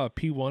I'm now a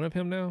P1 of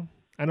him now.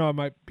 I know I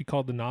might be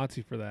called the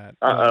Nazi for that.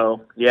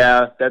 Uh-oh.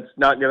 Yeah, that's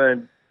not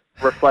going to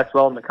reflect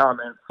well in the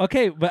comments.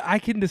 Okay, but I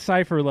can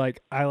decipher,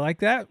 like, I like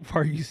that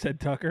part you said,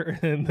 Tucker,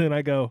 and then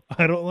I go,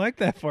 I don't like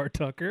that part,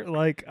 Tucker.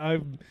 Like,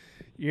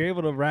 you're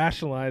able to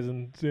rationalize,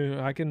 and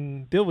I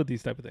can deal with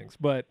these type of things.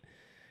 But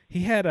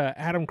he had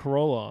Adam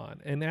Carolla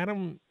on, and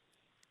Adam,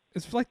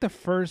 it's like the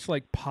first,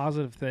 like,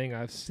 positive thing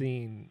I've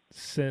seen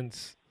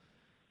since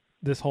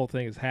this whole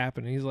thing has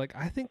happened. And he's like,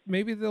 I think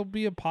maybe there'll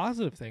be a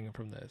positive thing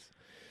from this.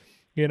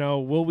 You know,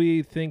 will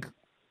we think...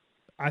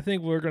 I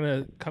think we're going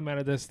to come out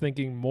of this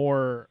thinking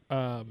more,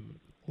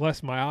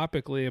 less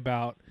myopically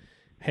about,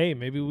 hey,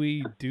 maybe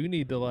we do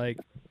need to like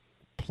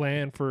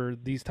plan for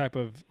these type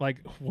of like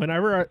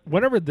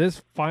whenever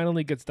this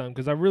finally gets done,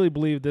 because I really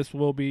believe this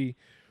will be,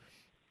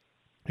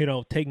 you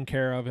know, taken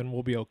care of and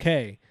we'll be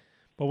okay.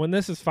 But when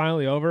this is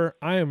finally over,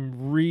 I am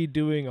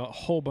redoing a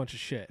whole bunch of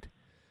shit.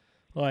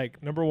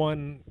 Like, number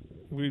one,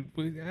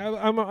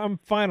 I'm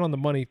fine on the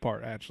money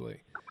part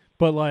actually,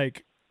 but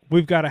like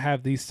we've got to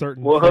have these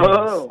certain things.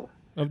 Whoa.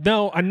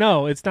 No, I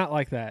know it's not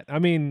like that. I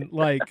mean,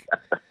 like,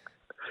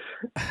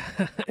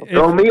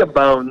 Throw me a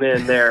bone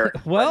then there.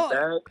 Well,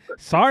 Like that.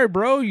 sorry,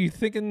 bro. You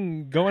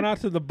thinking going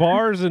out to the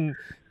bars and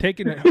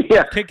taking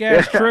Yeah,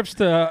 kick-ass yeah. trips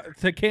to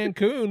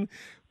Cancun?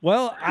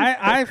 Well,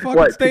 I fucking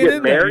What, to stayed get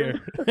in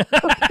married? there.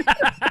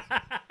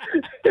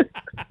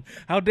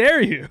 How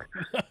dare you?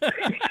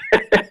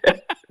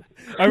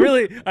 I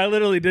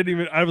literally didn't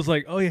even. I was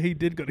like, oh yeah, he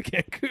did go to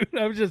Cancun.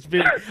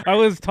 I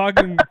was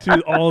talking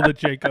to all the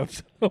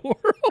Jacobs in the world.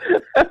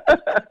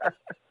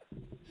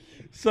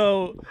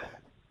 So,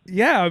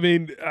 yeah, I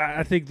mean,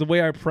 I think the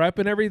way I prep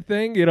and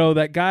everything, you know,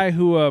 that guy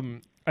who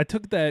I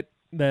took that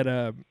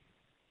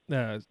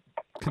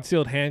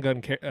concealed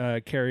handgun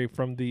carry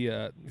from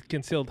the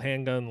concealed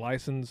handgun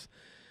license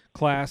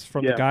class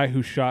from the Yeah. guy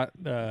who shot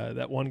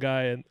that one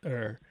guy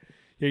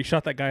he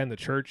shot that guy in the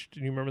church. Do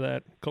you remember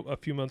that a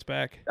few months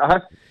back? Uh-huh.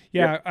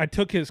 Yeah, I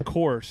took his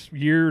course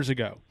years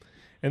ago.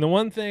 And the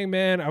one thing,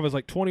 man, I was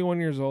like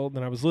 21 years old,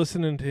 and I was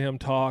listening to him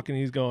talk, and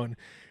he's going,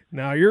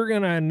 now you're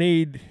going to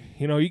need,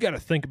 you know, you got to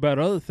think about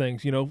other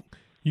things. You know,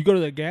 you go to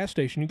the gas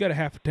station, you got a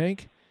half a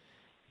tank.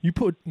 You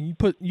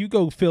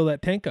go fill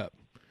that tank up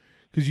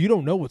because you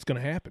don't know what's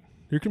going to happen.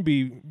 There can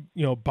be,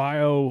 you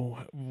know,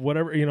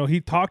 whatever, you know,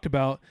 he talked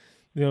about,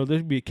 you know, there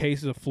could be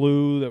cases of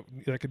flu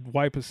that could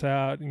wipe us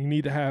out. And you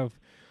need to have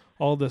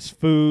all this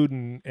food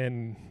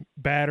and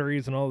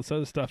batteries and all this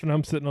other stuff. And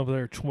I'm sitting over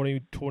there,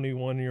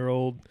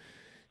 21-year-old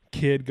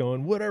kid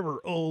going,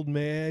 whatever, old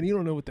man, you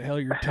don't know what the hell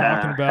you're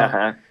talking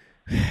about.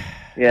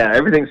 Yeah,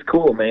 everything's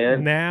cool,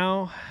 man.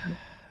 Now,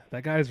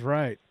 that guy's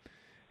right.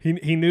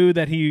 He knew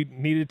that he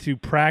needed to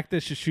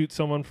practice to shoot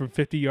someone from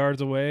 50 yards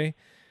away.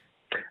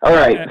 All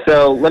right,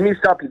 so let me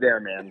stop you there,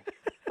 man.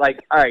 Like,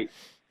 all right,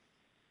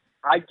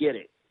 I get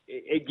it.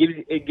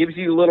 It gives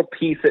you a little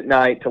peace at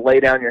night to lay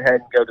down your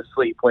head and go to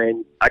sleep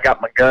when I got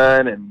my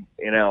gun and,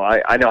 you know,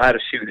 I know how to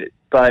shoot it.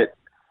 But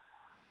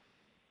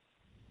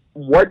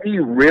what do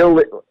you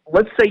really –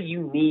 let's say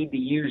you need to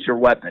use your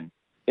weapon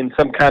in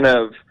some kind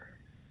of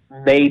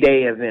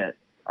Mayday event,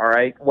 all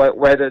right?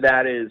 Whether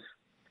that is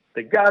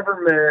the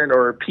government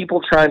or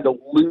people trying to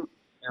loot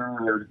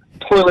your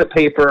toilet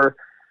paper,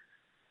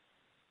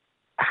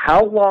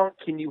 how long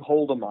can you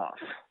hold them off?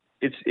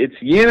 It's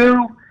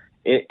you.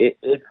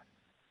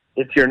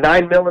 It's your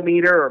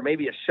 9mm or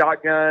maybe a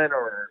shotgun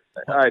or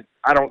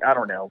I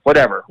don't know,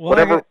 whatever. Well,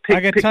 whatever.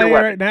 I can Pick tell your you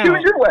weapon. right now.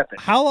 Choose your weapon.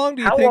 How long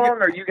do you How think?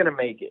 long are you going to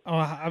make it?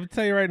 I would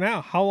tell you right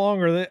now. How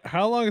long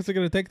is it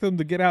going to take them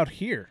to get out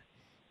here,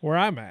 where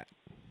I'm at?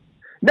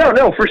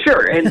 No, for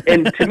sure. And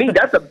to me,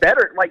 that's a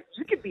better. Like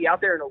you could be out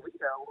there in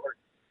Alito,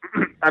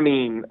 or I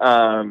mean,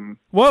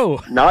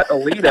 Whoa! not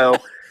Alito.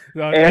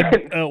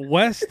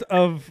 West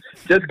of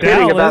Just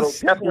kidding about Dallas,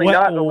 definitely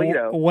not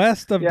Toledo.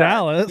 west of Yeah,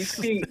 Dallas.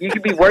 You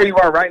could be where you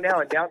are right now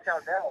in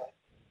downtown Dallas.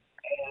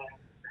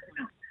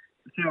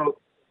 So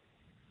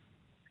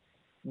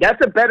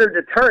that's a better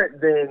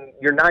deterrent than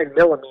your 9mm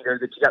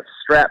that you got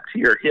strapped to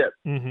your hip.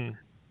 Mm-hmm.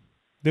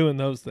 Doing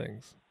those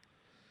things.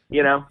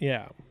 You know,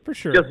 Yeah, for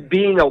sure. just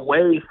being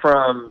away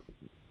from.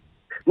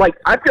 Like,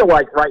 I feel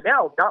like right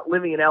now, not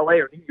living in LA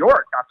or New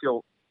York, I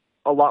feel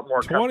a lot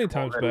more 20 comfortable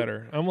times than-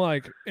 better. I'm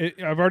like,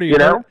 I've already You heard,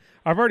 know?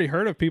 I've already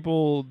heard of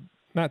people,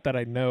 not that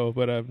I know,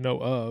 but I know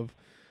of,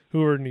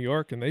 who are in New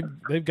York, and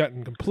they've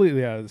gotten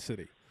completely out of the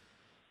city,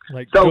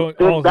 like So, going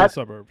then all of the that's-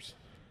 suburbs.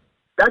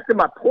 That's to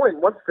my point.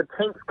 Once the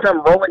tanks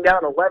come rolling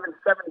down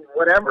 1170,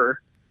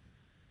 whatever,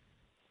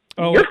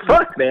 Oh, you're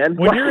fucked, man.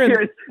 when you're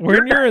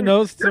in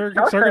those your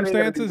tough time ain't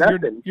gonna do circumstances,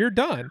 nothing. you're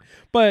done.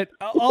 But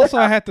also,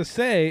 I have to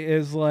say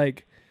is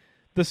like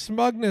the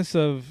smugness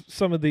of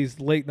some of these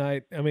late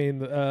night. I mean,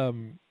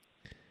 the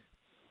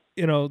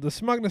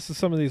smugness of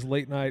some of these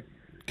late night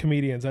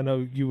comedians. I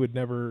know you would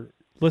never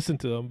listen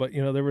to them, but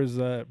there was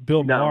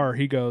Bill No. Maher.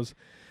 He goes,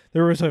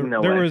 there was a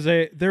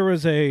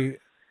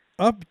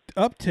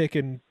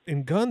uptick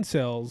in gun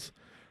sales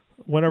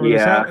whenever this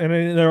Yeah. happened,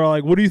 and they're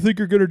like, "What do you think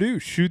you're gonna do?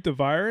 Shoot the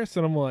virus?"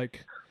 And I'm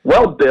like,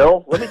 Well,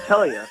 Bill, let me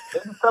tell you,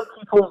 maybe some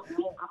people need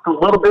just a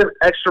little bit of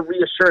extra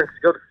reassurance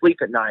to go to sleep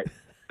at night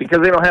because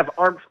they don't have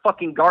armed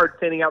fucking guards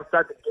standing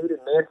outside the gated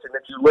mansion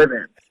that you live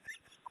in.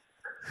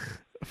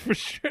 for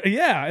sure,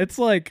 yeah, it's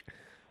like,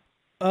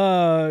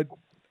 I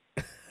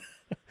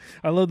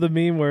love the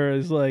meme where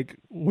it's like,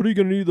 "What are you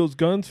gonna need those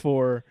guns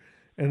for?"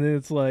 And then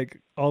it's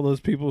like all those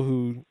people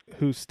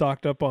who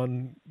stocked up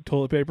on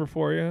toilet paper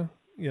for you,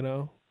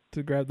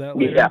 to grab that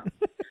later. Yeah.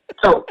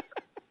 So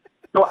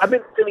I've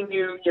been sending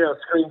you,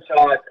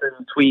 screenshots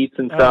and tweets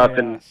and Oh, stuff,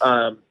 yes.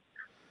 and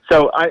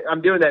so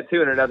I'm doing that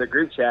too in another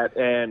group chat.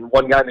 And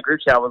one guy in the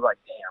group chat was like,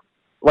 "Damn!"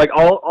 Like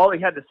all he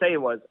had to say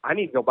was, "I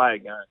need to go buy a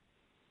gun."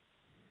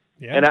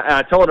 Yeah. And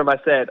I told him, I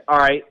said, "All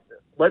right,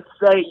 let's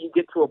say you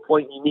get to a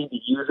point you need to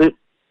use it.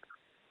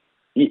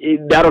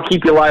 That'll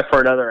keep you alive for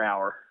another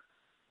hour."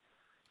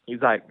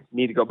 He's like,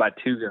 "Need to go buy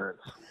 2 guns."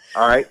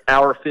 All right,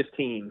 hour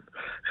 15.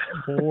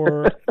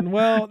 Or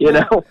well, You no.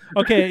 know?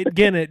 Okay,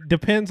 again, it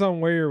depends on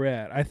where you're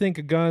at. I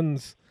think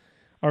guns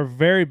are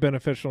very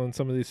beneficial in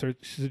some of these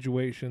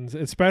situations,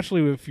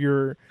 especially if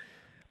you're,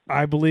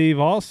 I believe,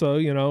 also,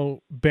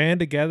 band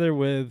together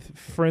with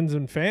friends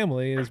and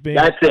family as being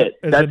That's it.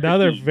 is That's the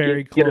another key.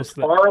 very Get close as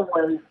thing.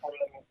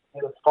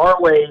 far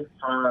away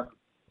from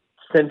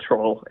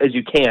Central as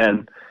you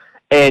can,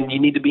 and you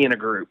need to be in a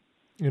group.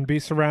 And be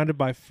surrounded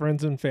by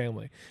friends and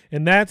family.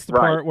 And that's the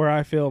Right. part where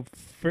I feel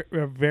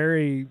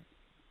very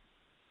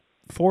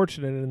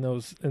fortunate in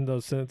those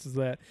senses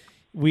that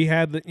we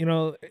had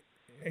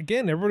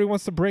again, everybody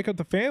wants to break up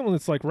the family.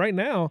 It's like right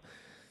now,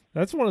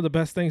 that's one of the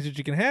best things that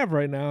you can have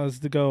right now is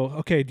to go,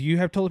 okay, do you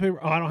have toilet paper?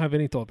 Oh, I don't have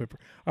any toilet paper.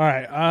 All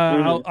right,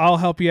 I'll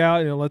help you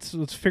out.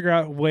 Let's figure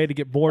out a way to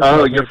get more. Oh,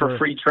 toilet you're paper. for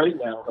free trade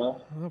now,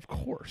 huh? Of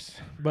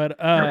course, but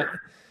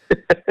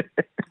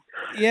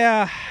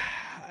yeah,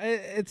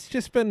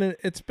 it's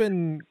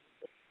been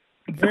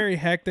very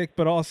hectic,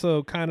 but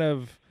also kind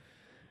of.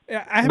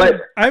 I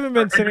haven't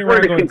been sitting I just wanted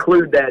around to going.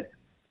 conclude that.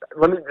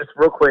 Let me just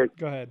real quick.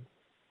 Go ahead.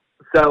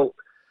 So,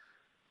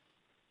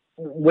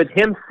 with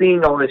him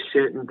seeing all this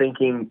shit and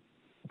thinking,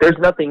 "There's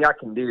nothing I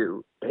can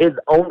do," his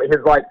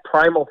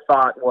primal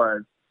thought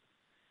was,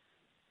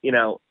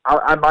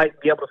 I might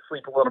be able to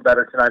sleep a little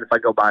better tonight if I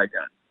go buy a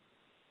gun.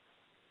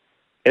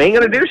 It ain't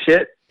gonna do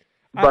shit,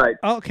 but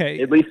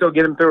Okay. at least it'll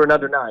get him through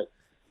another night.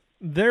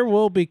 There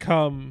will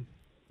become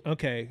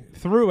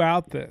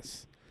throughout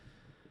this.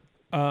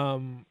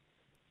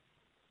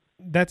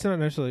 That's not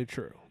necessarily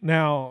true.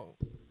 Now,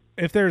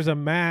 if there's a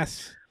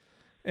mass,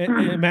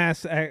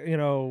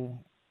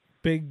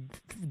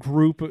 big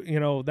group,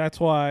 that's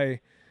why,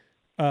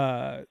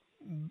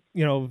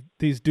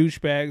 these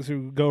douchebags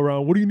who go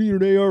around, what do you need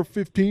an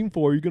AR-15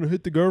 for? Are you going to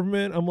hit the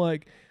government? I'm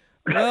like,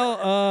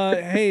 well,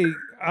 hey,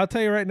 I'll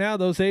tell you right now,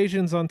 those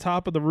Asians on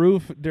top of the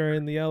roof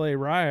during the LA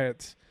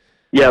riots,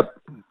 Yep.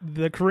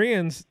 the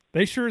Koreans,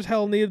 they sure as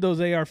hell needed those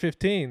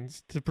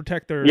AR-15s to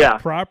protect their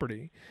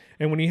property.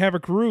 And when you have a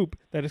group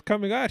that is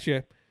coming at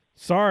you,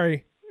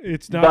 sorry,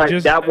 it's not But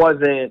just that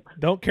wasn't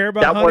don't care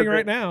about hunting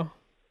right now.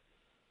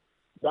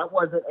 that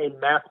wasn't a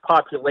mass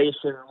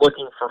population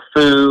looking for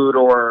food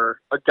or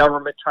a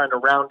government trying to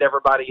round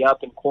everybody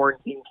up in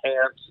quarantine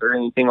camps or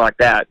anything like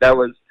that. That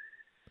was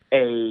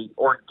a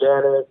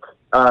organic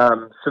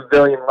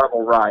civilian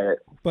level riot.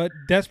 But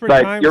desperate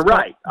But times. you're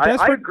right. I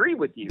Desperate, agree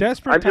with you.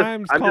 desperate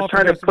times I'm call just for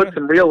trying to desperate put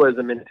some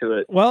realism into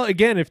it. Well,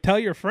 again, if tell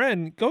your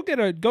friend, go get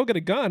a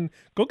gun,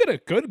 go get a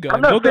good gun.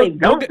 I'm not saying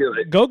don't get, do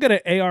it. Go get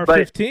an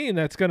AR-15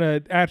 that's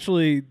gonna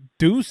actually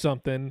do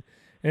something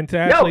and to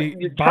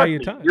actually buy you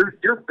time.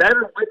 You're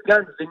better with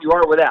guns than you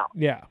are without.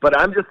 Yeah. But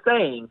I'm just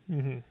saying,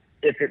 Mm-hmm.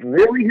 if it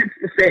really hits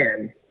the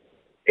fan,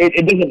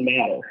 it doesn't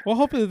matter. Well,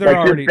 hopefully they're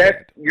already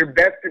dead. Your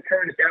best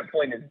deterrent at that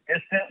point is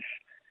distance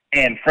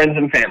and friends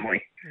and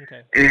family.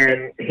 Okay.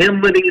 And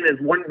him living in his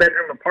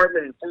one-bedroom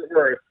apartment in Fort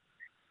Worth,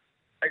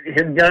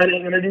 his gun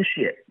ain't gonna do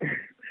shit.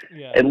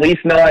 Yeah. At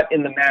least not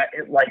in the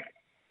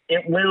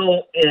it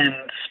will in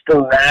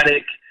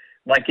sporadic.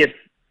 Like if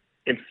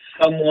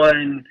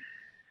someone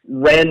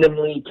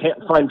randomly can't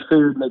find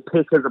food and they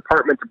pick his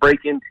apartment to break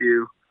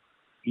into,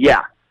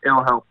 yeah,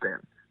 it'll help then.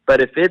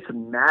 But if it's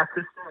mass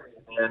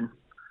hysteria, then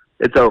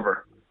it's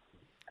over.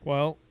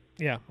 Well,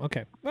 yeah,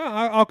 okay. Well,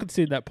 I'll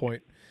concede that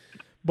point.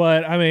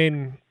 But I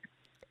mean,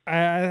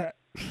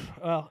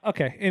 well,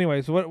 okay.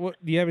 Anyways, what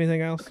do you have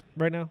anything else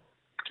right now?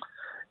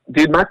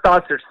 Dude, my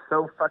thoughts are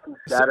so fucking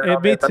scattered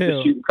on me this. I'm too.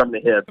 just shooting from the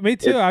hip. Me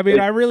too. I mean,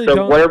 I really so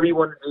don't. Whatever you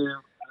want to do,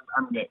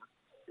 I'm game.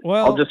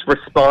 Well, I'll just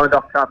respond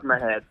off the top of my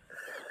head.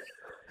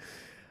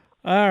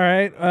 all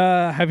right.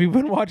 Have you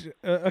been watching?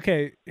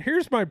 Okay,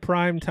 here's my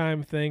prime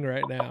time thing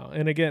right now.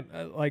 And again,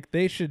 like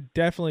they should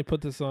definitely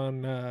put this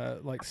on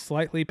like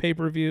slightly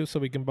pay-per-view so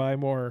we can buy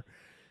more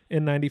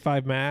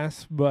N95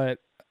 masks. But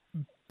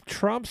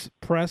Trump's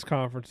press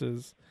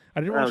conferences,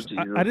 I didn't watch.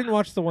 Jesus. I didn't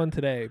watch the one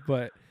today,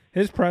 but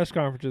his press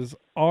conferences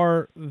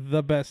are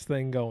the best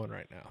thing going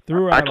right now.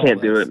 Throughout, I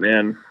can't do it,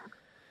 man.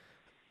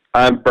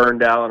 I'm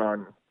burned out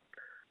on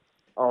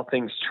all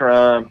things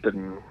Trump,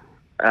 and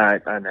I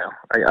know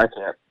I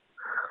can't.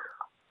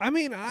 I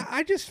mean,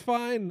 I just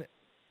find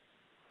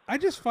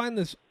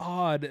this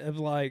odd of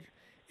like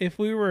if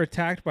we were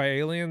attacked by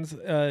aliens.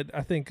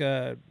 I think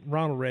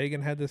Ronald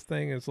Reagan had this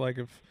thing. It's like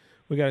if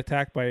we got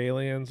attacked by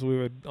aliens, we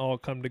would all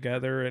come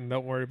together and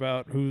don't worry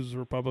about who's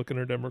Republican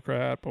or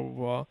Democrat. Blah blah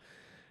blah.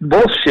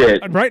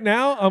 Bullshit. And right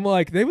now, I'm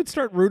like they would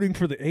start rooting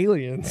for the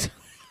aliens.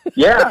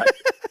 Yeah.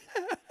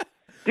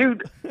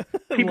 Dude,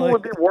 people Like-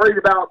 would be worried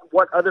about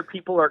what other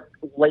people are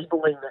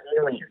labeling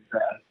the aliens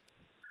as.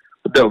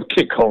 But they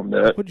can't call them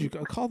that. Would you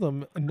call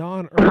them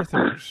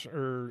non-earthers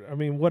or I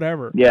mean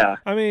whatever? Yeah.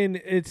 I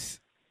mean it's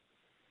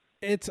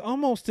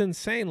almost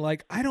insane.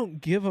 Like I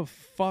don't give a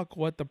fuck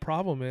what the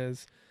problem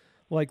is.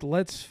 Like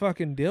let's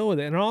fucking deal with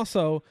it. And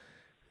also,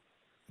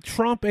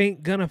 Trump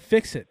ain't gonna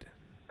fix it.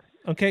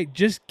 Okay,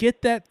 just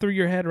get that through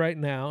your head right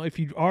now. If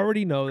you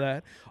already know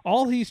that,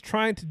 all he's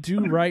trying to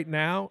do right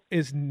now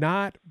is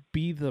not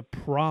be the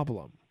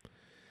problem.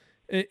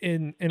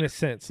 In a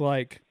sense,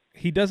 like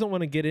he doesn't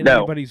want to get in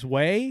anybody's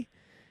way.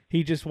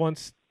 He just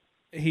wants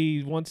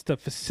to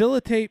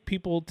facilitate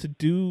people to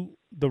do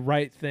the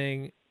right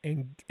thing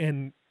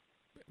and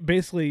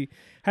basically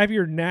have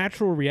your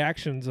natural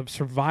reactions of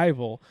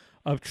survival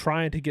of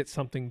trying to get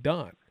something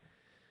done.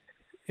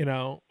 You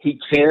know, He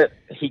can't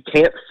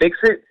fix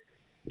it,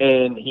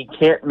 and he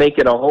can't make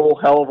it a whole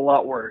hell of a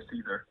lot worse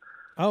either.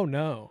 oh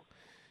no.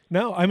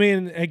 I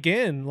mean,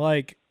 again,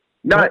 like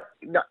Not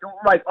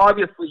like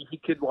obviously he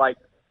could like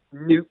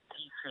nuke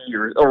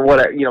DC or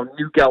whatever,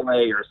 nuke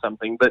LA or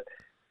something. But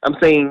I'm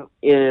saying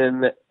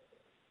in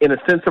a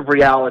sense of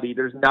reality,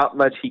 there's not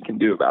much he can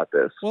do about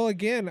this. well,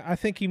 again, I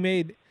think he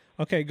made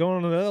going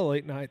on to the other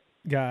late night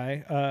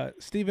guy,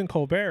 Stephen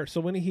Colbert.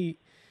 So when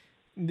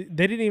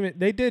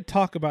they did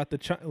talk about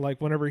like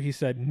whenever he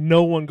said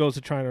no one goes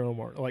to China no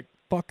more, like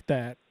fuck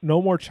that,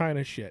 no more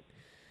China shit,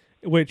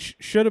 which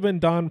should have been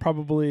done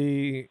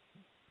probably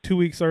 2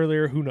 weeks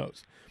earlier. Who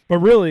knows? But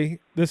really,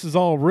 this is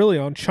all really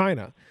on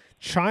China.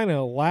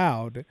 China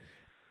allowed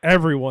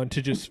everyone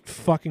to just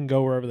fucking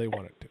go wherever they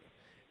wanted to.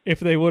 If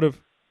they would have,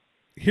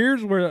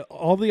 here's where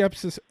all the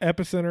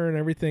epicenter and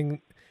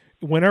everything,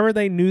 whenever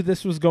they knew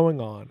this was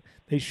going on,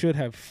 they should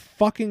have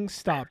fucking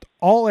stopped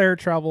all air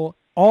travel,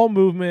 all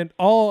movement,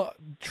 all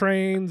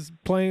trains,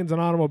 planes, and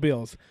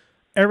automobiles.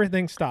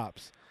 Everything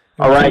stops.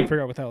 And All we're trying right, to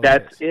figure out what the hell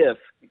that's it is.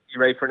 if. You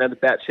ready for another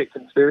batshit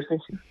conspiracy?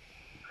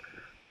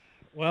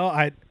 Well,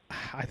 I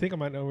think I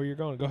might know where you're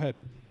going. Go ahead.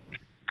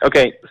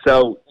 Okay,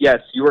 so yes,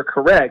 you are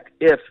correct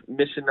if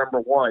mission number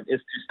 1 is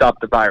to stop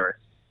the virus.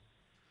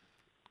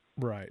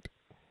 Right.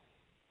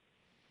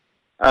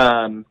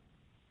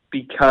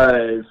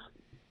 Because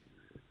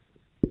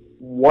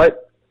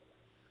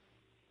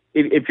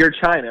if you're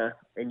China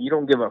and you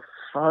don't give a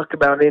fuck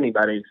about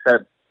anybody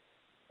except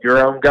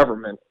your own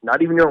government,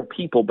 not even your own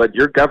people, but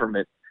your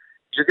government,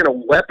 you're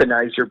going to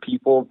weaponize your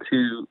people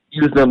to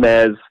use them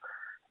as,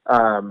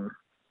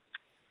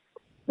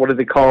 what are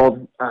they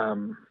called?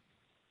 I'm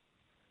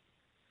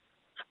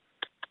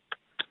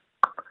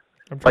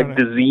trying Like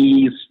to,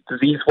 disease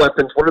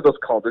weapons. What are those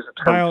called? There's a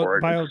term for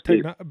it.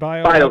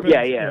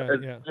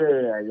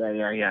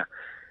 Yeah.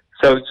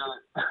 So,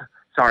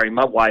 sorry,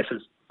 my wife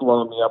is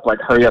blowing me up. Like,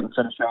 hurry up and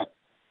finish up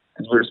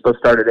because we were supposed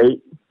to start at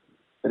 8.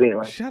 But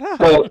anyway, Shut up.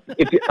 So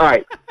all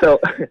right, so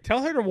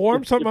Tell her to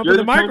warm something up you're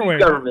in the Chinese microwave.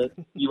 government,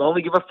 you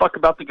only give a fuck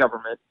about the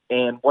government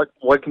and what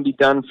can be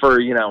done for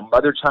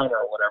Mother China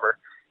or whatever.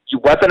 You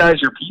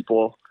weaponize your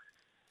people.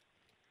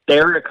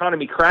 Their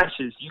economy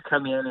crashes. You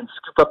come in and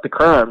scoop up the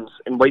crumbs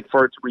and wait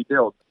for it to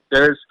rebuild.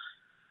 There's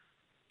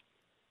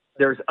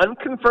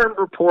unconfirmed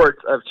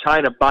reports of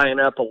China buying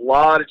up a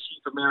lot of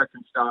cheap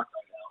American stock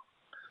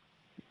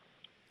right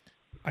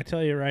I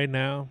tell you right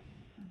now,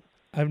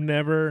 I've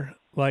never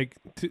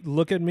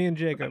look at me and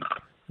Jacob.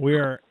 We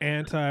are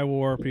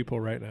anti-war people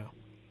right now.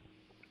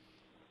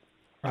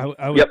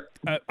 I would,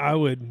 Yep. I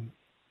would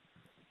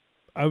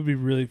be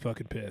really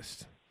fucking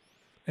pissed,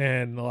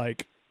 and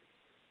like,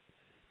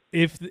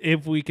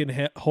 if we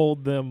can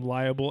hold them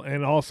liable,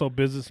 and also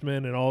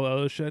businessmen and all the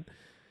other shit,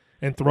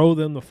 and throw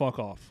them the fuck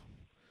off,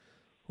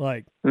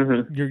 like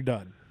you're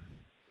done.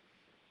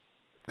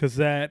 Because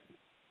that,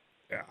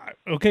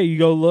 okay, you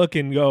go look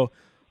and go,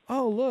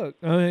 oh look,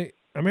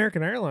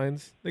 American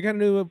Airlines, they got a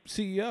new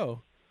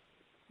CEO.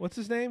 What's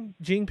his name?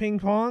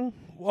 Jinping Pong.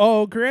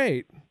 Oh,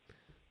 great.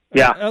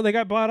 Yeah. Oh, they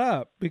got bought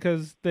up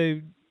because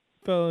they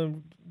fell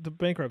into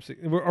bankruptcy.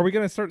 Are we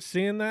going to start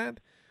seeing that?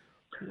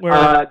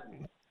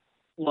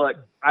 Look,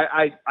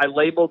 I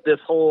labeled this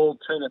whole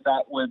train of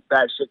thought with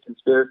batshit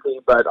conspiracy,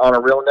 but on a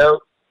real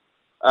note,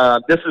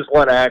 this is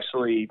one I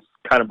actually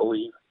kind of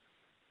believe.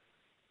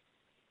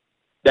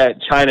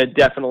 That China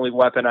definitely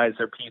weaponized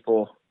their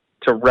people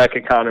to wreck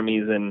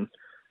economies and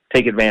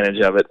take advantage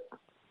of it.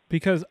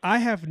 Because I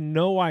have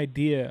no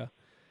idea.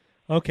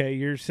 Okay,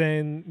 you're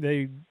saying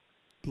they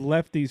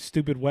left these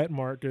stupid wet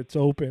markets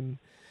open,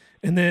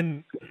 and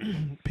then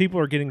people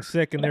are getting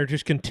sick, and they're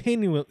just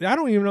continuing. I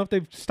don't even know if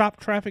they've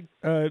stopped traffic,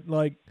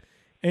 like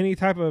any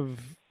type of.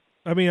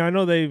 I mean, I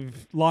know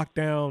they've locked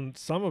down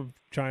some of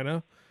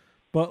China,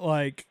 but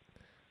like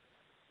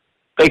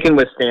they can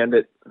withstand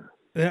it.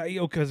 Yeah,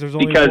 because there's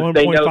only Because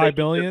they know 1.5 they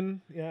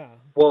billion. Yeah.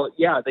 Well,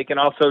 yeah, they can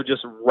also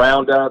just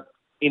round up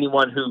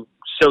anyone who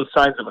shows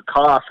signs of a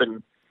cough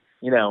and,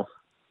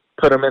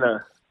 put them in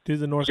a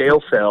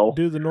jail cell.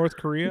 Do the North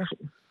Korea?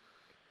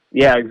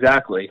 Yeah,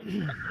 exactly.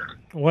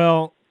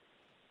 Well,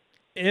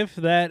 if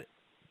that,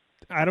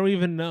 I don't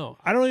even know.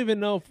 I don't even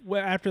know if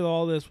after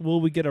all this, will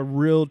we get a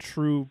real,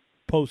 true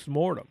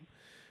post-mortem?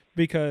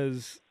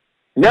 Because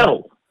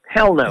no,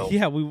 hell no.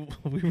 Yeah, we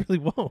really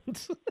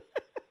won't.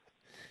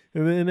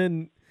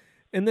 and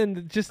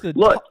then just the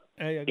look.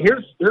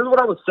 Here's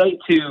what I would say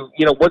to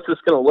what's this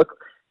going to look?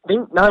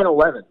 Think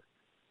 9/11.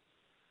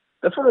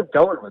 That's where they're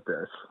going with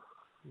this.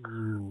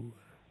 Ooh.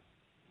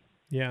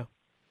 Yeah.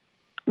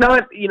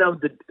 Not the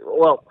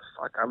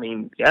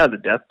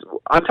death.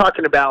 I'm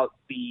talking about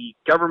the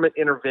government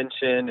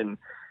intervention and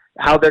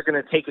how they're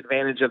going to take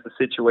advantage of the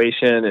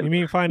situation. And you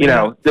mean finding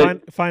out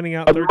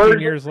 13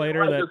 years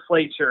later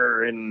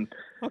legislature and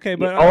okay,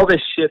 but all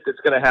this shit that's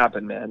going to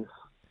happen, man.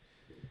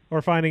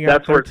 Or finding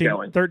out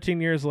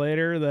 13 years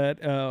later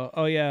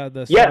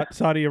that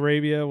Saudi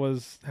Arabia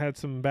had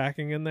some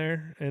backing in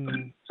there,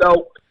 and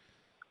so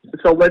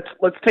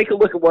let's take a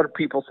look at what are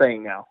people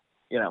saying now.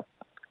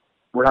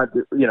 We're not.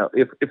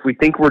 If we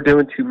think we're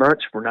doing too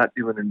much, we're not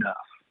doing enough.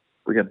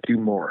 We're going to do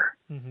more.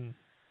 Mm-hmm.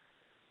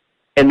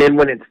 And then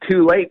when it's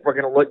too late, we're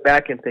going to look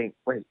back and think,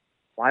 wait,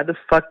 why the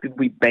fuck did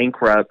we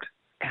bankrupt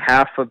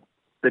half of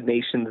the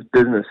nation's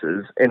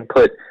businesses and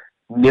put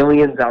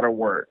millions out of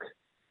work?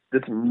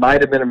 This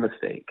might have been a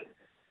mistake.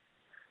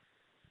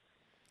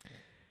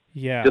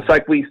 Yeah. Just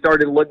like we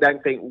started to look back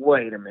and think,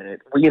 wait a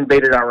minute, we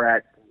invaded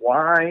Iraq.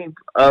 Why?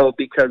 Oh,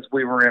 because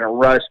we were in a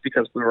rush,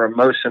 because we were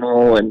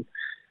emotional, and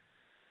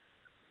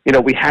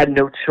we had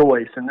no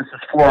choice, and this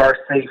is for our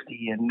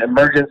safety and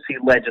emergency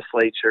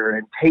legislature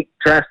and take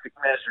drastic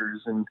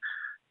measures, and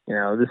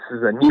this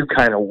is a new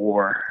kind of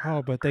war.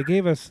 Oh, but they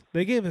gave us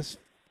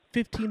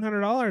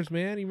 $1,500,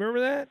 man. You remember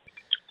that?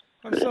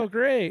 That was so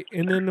great.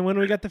 And then when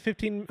we got the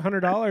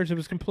 $1,500, it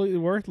was completely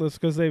worthless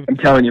because they've I'm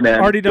telling you, man,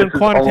 already done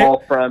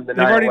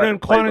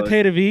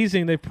quantitative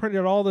easing. They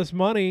printed all this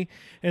money,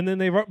 and then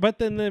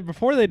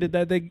before they did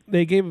that,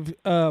 they gave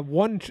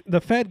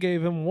the Fed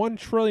gave them $1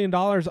 trillion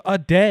a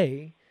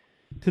day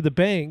to the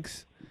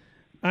banks.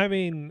 I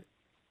mean,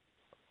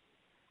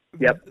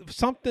 yep,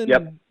 something.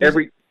 Yep,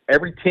 every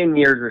 10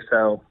 years or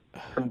so,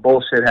 some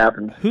bullshit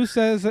happens. Who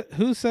has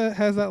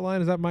that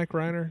line? Is that Mike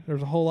Reiner?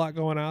 There's a whole lot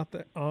going out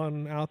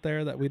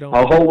there that we don't.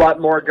 A whole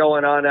lot more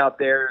going on out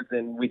there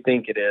than we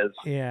think it is.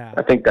 Yeah,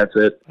 I think that's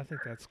it. I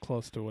think that's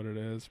close to what it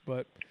is,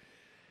 but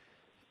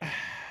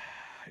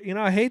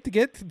I hate to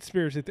get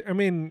conspiracy. I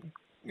mean,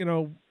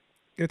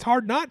 it's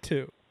hard not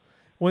to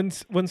when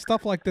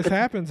stuff like this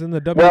happens in the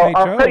WHO. Well,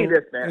 I'll tell you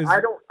this, man. I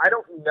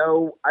don't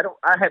know.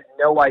 I have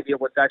no idea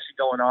what's actually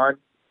going on.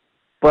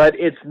 But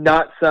it's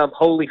not some,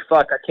 holy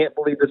fuck, I can't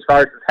believe this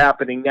virus is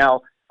happening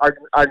now.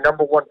 Our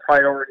number one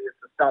priority is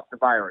to stop the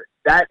virus.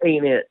 That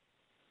ain't it.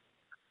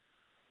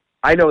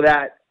 I know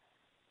that.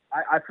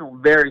 I feel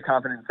very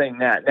confident in saying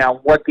that. Now,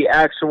 what the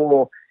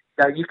actual,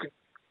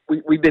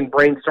 we've been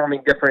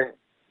brainstorming different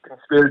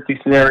conspiracy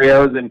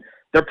scenarios, and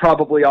they're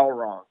probably all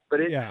wrong.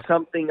 But it's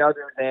something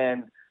other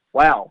than,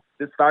 wow,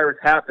 this virus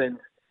happened.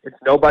 It's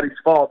nobody's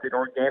fault. It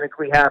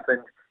organically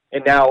happened.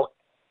 And now,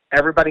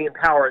 everybody in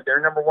power,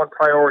 their number one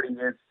priority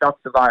is stop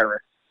the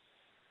virus.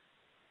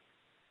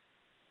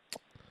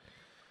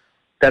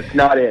 That's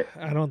not it.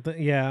 I don't think,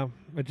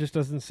 it just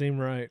doesn't seem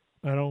right.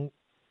 I don't,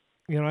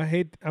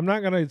 I'm not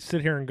going to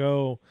sit here and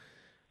go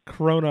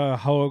Corona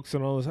hoax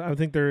and all this. I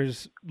think there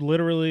is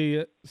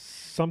literally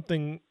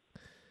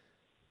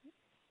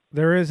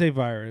there is a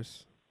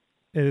virus.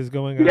 It is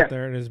going out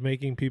there and is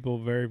making people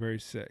very, very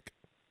sick.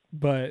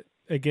 But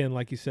again,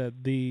 like you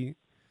said, the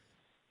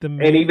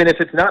And even if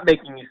it's not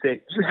making you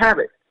sick, you have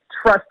it.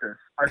 Trust us.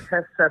 Our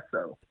test says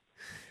so.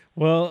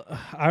 Well,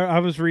 I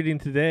was reading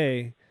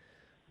today.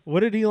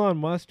 What did Elon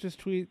Musk just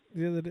tweet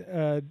the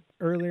other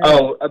earlier?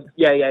 Oh,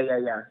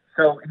 yeah.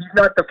 So he's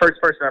not the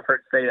first person I've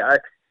heard say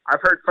that. I've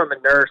heard from a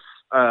nurse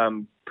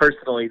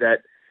personally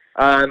that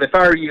if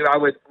I were you, I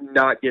would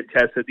not get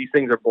tested. These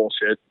things are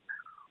bullshit.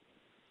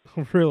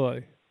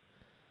 Really?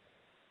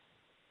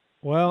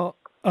 Well,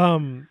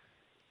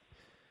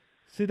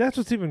 see, that's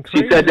what's even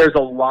crazy. She said there's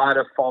a lot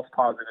of false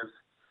positives.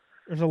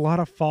 There's a lot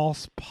of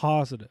false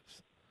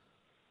positives.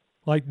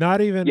 Like not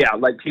even. Yeah,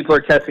 like people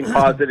are testing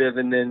positive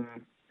and then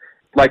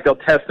like they'll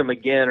test them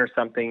again or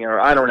something, or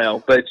I don't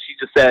know. But she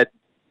just said,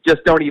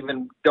 just don't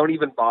even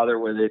bother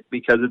with it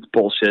because it's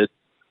bullshit.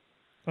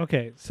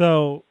 Okay,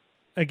 so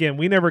again,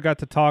 we never got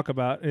to talk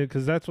about it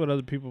because that's what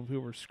other people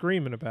who were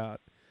screaming about.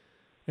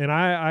 And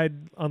I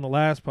on the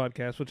last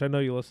podcast, which I know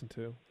you listened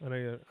to. I know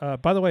you.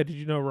 By the way, did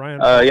you know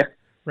Yeah.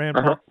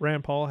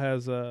 Rand Paul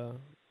has the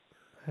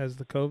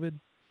COVID?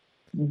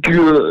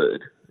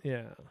 Good.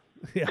 Yeah.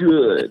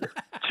 Good.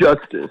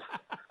 Justice.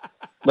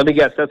 Let me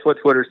guess. That's what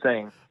Twitter's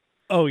saying.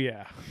 Oh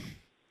yeah.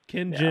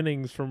 Ken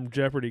Jennings from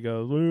Jeopardy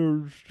goes,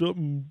 there's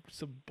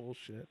some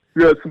bullshit.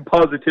 You got some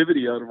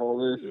positivity out of all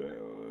this.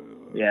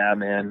 Yeah,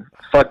 man.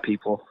 Fuck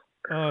people.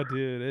 Oh,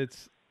 dude,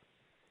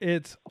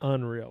 it's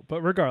unreal.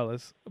 But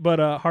regardless,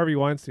 Harvey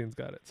Weinstein's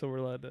got it, so we're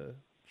allowed to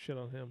shit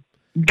on him.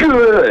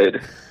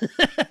 Good.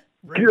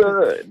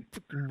 Good.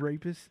 Fucking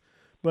rapist.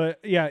 But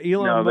yeah,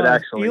 Elon No, but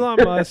Musk, actually-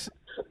 Elon Musk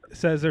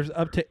says there's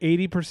up to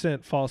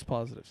 80% false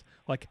positives.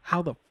 Like,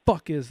 how the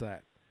fuck is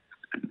that?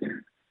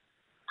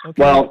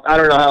 Okay. Well, I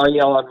don't know how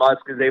Elon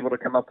Musk is able to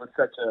come up with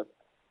such a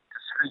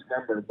discrete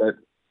number, but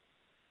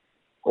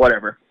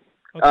whatever.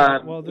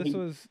 Okay, well,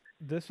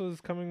 this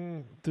was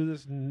coming through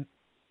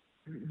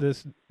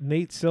this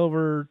Nate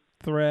Silver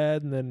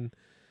thread, and then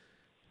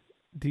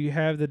do you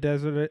have the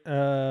desert?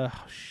 Oh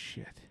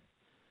shit!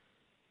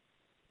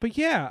 But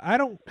yeah, I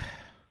don't.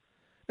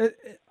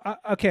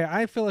 Okay,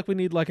 I feel like we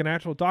need like an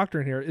actual doctor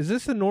in here. Is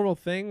this a normal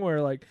thing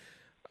where like,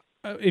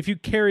 if you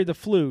carry the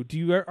flu,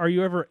 are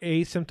you ever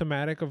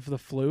asymptomatic of the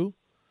flu?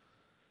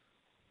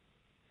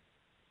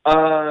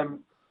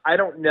 I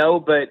don't know,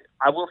 but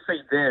I will say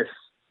this.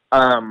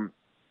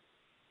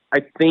 I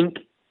think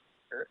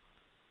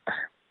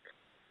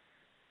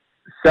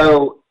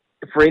so.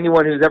 For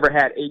anyone who's ever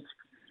had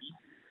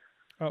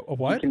HPV,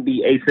 What? you can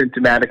be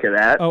asymptomatic of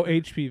that. Oh,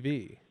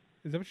 HPV.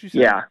 Is that what you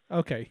said? Yeah.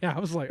 Okay. Yeah, I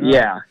was like,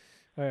 Yeah.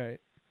 All right.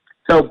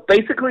 So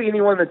basically,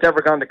 anyone that's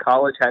ever gone to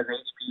college has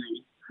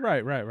HPV.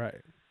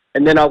 Right.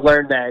 And then I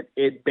learned that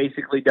it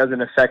basically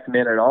doesn't affect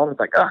men at all. It's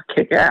like, oh,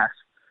 kick ass.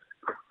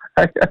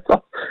 That's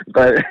all.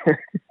 But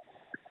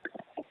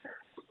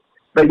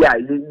yeah,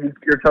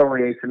 you're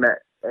totally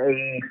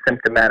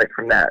asymptomatic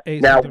from that.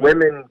 Now,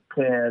 women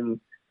can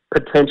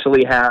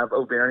potentially have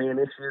ovarian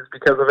issues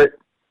because of it.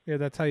 Yeah,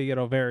 that's how you get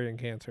ovarian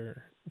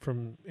cancer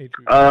from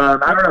HPV. I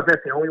don't know if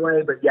that's the only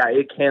way, but yeah,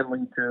 it can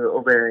lead to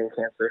ovarian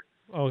cancer.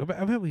 Oh,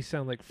 I bet we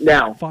sound like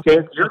Now, fucking. to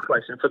answer your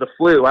question, for the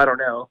flu, I don't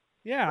know.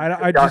 Yeah,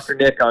 I Dr.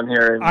 Nick on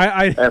here and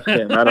ask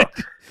him. I don't.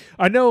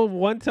 I know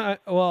one time.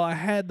 Well, I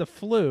had the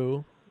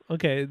flu.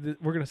 Okay,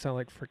 we're gonna sound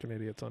like freaking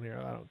idiots on here.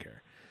 I don't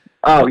care.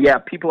 Oh yeah,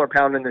 people are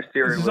pounding their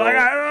cereal. It's like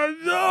I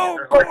don't know.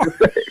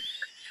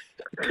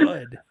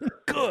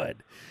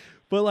 Good.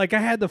 But like I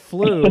had the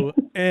flu,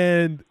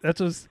 and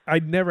I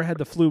never had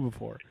the flu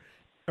before,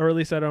 or at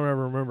least I don't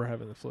ever remember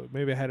having the flu.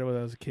 Maybe I had it when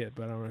I was a kid,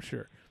 but I'm not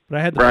sure. But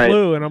I had the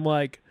flu, and I'm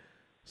like,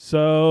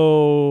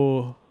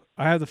 so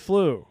I have the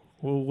flu.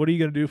 Well, what are you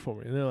going to do for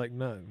me? And they're like,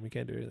 none. We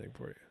can't do anything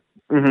for you.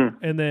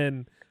 Mm-hmm. And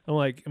then I'm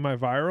like, am I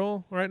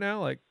viral right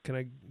now? Like, can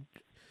I?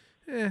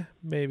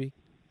 Maybe.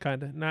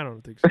 Kind of. No, I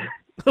don't think so.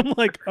 I'm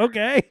like,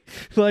 okay.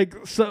 Like,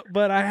 so,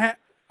 but I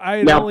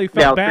only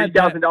felt bad.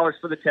 $3,000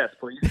 for the test,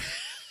 please.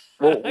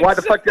 Well, why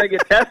the fuck did I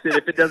get tested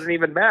if it doesn't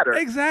even matter?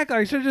 Exactly.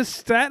 I should have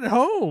just sat at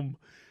home.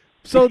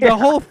 So the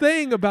whole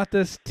thing about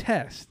this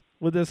test,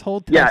 with this whole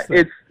test.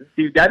 Yeah,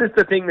 dude, that is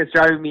the thing that's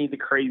driving me the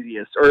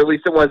craziest, or at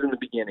least it was in the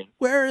beginning.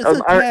 Where is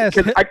the test?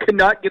 Because I could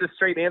not get a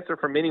straight answer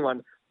from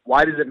anyone.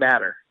 Why does it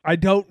matter? I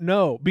don't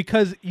know.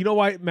 Because you know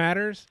why it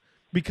matters?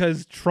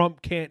 Because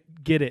Trump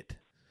can't get it.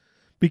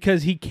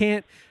 Because he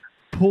can't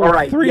pull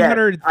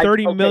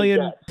 330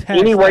 million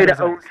tests. Any way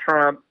to own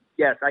Trump,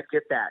 yes, I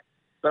get that.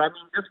 But I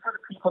mean, just for the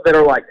people that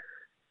are like,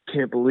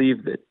 can't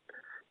believe that,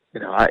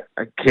 I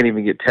can't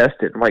even get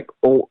tested. I'm like,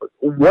 oh,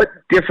 what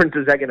difference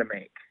is that going to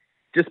make?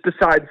 Just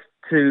besides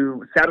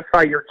to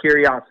satisfy your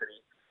curiosity,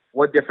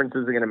 what difference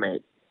is it going to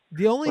make?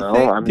 The only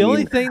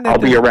thing that I'll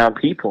be around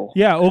people.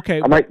 Yeah,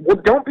 okay. I'm like, well,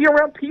 don't be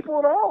around people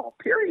at all.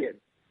 Period.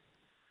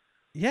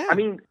 Yeah. I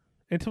mean,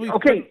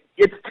 okay,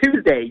 it's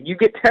Tuesday. You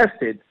get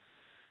tested.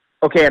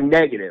 Okay, I'm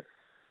negative.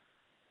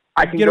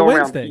 I can go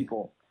around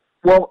people.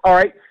 Well, all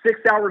right. 6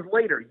 hours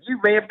later, you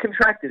may have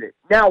contracted it.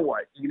 Now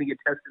what? You going to get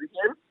tested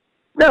again?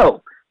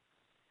 No.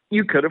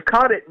 You could have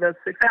caught it in those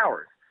 6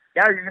 hours.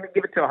 Now you're going to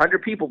give it to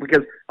 100 people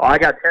because, I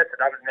got tested.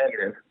 I was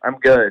negative. I'm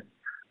good.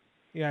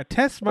 Yeah,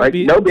 tests might Like,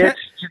 be. no, bitch,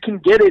 you can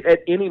get it at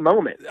any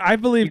moment. I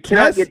believe You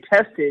cannot tests. get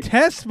tested.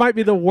 Tests might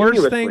be the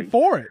worst thing continuously.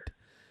 for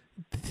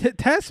it.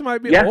 Tests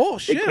might be. Yeah, Oh it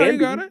shit! can I ain't be.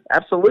 got it.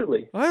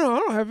 Absolutely. I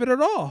don't have it at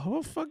all.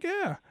 Oh fuck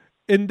yeah!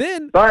 And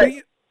then, But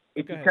you-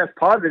 if Go you ahead. test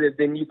positive,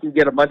 then you can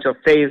get a bunch of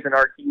faves and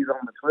RTs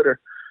on the Twitter.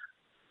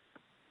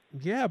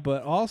 yeah,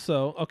 but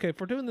also, okay, if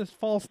we're doing this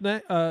false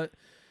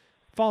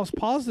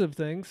positive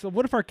thing, so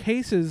what if our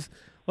cases?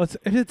 If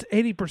it's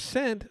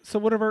 80%, so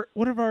what if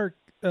our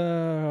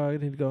I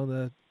need to go on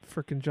the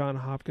frickin' John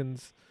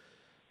Hopkins.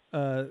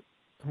 I'm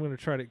gonna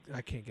try to.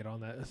 I can't get on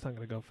that. It's not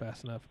gonna go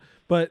fast enough.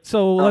 But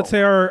so let's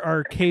say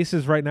our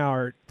cases right now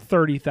are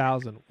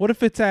 30,000. What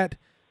if it's at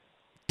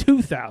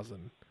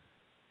 2,000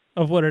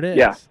 of what it is?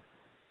 Yeah.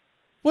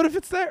 What if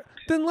it's there?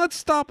 Then let's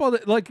stop all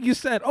that. Like you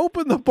said,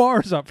 open the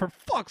bars up for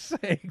fuck's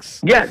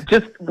sakes. Yeah,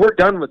 we're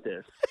done with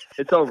this.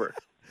 It's over.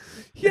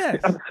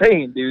 Yes. I'm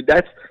saying, dude,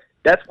 that's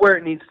where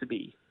it needs to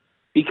be.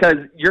 Because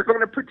you're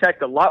going to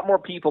protect a lot more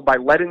people by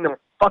letting them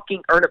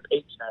fucking earn a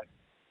paycheck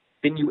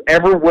than you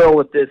ever will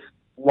with this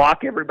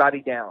lock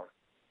everybody down.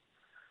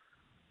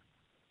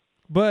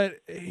 But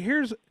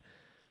here's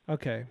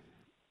okay.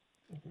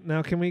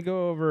 Now can we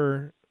go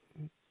over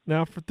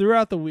now for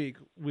throughout the week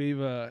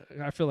we've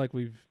I feel like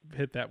we've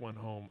hit that one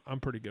home. I'm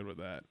pretty good with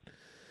that.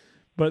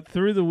 But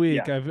through the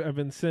week Yeah. I've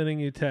been sending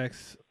you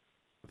texts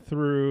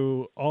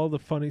through all the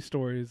funny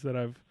stories that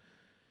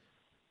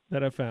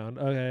I've found.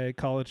 Okay,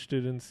 college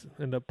students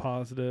end up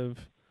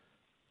positive.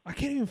 I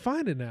can't even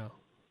find it now.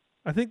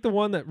 I think the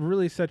one that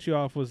really set you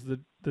off was the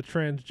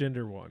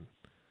transgender one.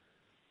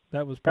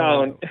 That was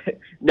probably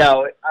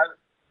No, it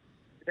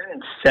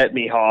didn't set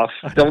me off.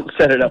 Don't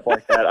set it up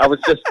like that. I was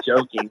just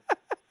joking.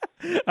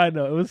 I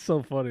know, it was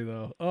so funny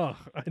though. Oh,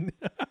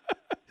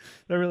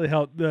 that really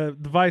helped. The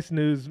Vice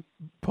News.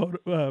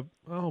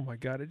 Oh my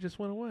God, it just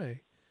went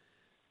away.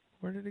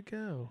 Where did it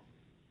go?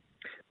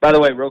 By the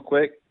way, real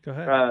quick, Go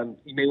ahead.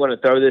 you may want to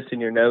throw this in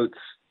your notes.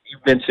 You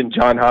mentioned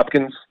John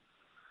Hopkins.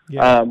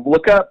 Yeah.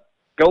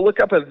 Go look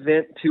up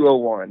Event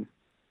 201.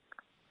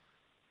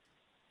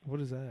 What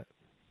is that?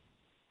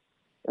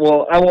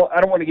 Well, I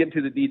don't want to get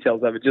into the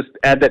details of it. Just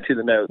add that to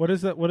the notes. What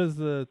is that? What is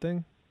the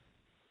thing?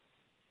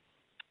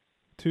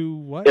 To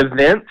what?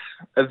 Event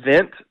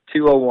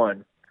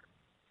 201.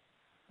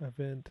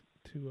 Event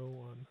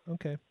 201.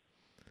 Okay.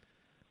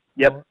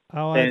 Yep.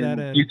 I'll add that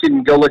And in. you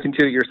can go look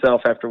into it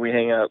yourself after we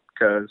hang up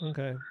because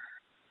Okay.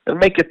 it'll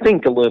make you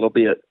think a little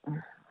bit.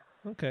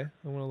 Okay.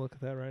 I'm gonna look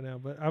at that right now.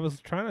 But I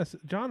was trying to.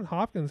 John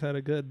Hopkins had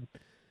a good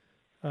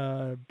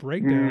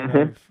breakdown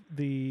Mhm. of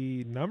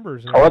the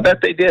numbers. and Oh, I everything.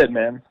 bet they did,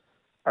 man.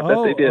 I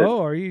bet they did.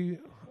 Oh, are you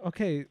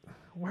okay?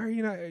 Why are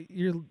you not?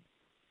 You're.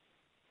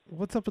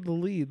 What's up with the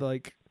lead?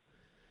 Like,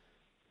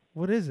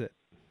 what is it?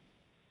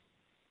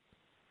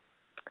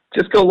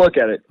 Just go look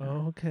at it.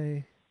 Oh,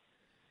 okay.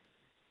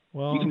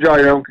 Well, You can draw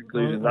your own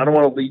conclusions. I don't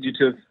want to lead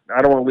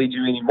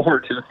you any more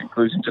to a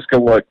conclusion. Just go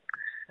look.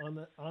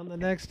 on the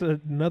next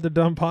another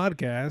dumb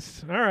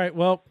podcast. All right.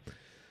 Well,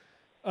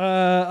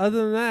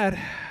 other than that,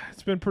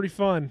 it's been pretty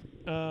fun.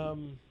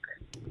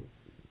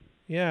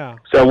 Yeah.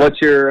 So, what's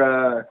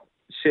your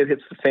shit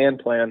hits the fan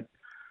plan?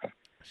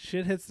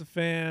 Shit hits the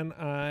fan.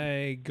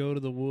 I go to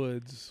the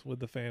woods with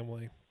the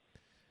family.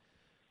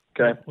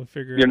 Okay. We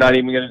figure. You're not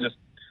even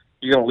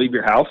you're gonna leave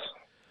your house?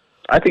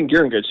 I think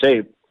you're in good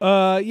shape.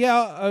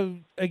 Yeah.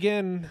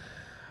 Again,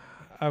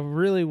 I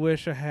really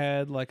wish I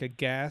had like a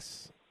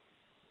gas.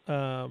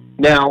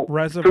 Now,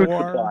 Reservoir. food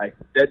supply.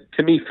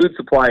 To me, food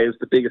supply is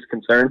the biggest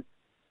concern.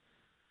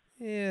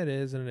 Yeah, it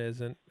is and it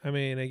isn't. I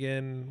mean,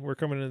 again, we're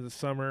coming into the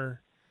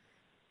summer.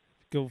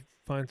 Go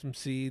find some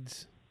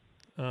seeds.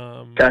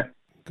 Okay.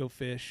 Go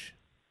fish.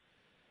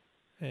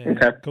 And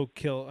Okay. go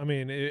kill. I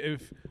mean,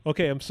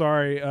 I'm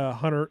sorry,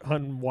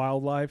 hunting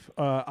wildlife.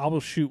 I will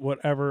shoot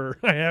whatever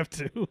I have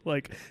to.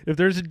 Like, if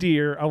there's a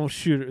deer, I will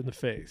shoot it in the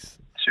face.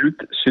 Shoot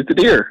the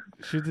deer.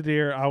 Shoot the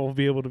deer, I will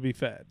be able to be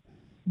fed.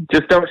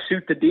 Just don't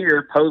shoot the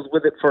deer, pose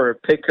with it for a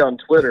pic on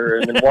Twitter,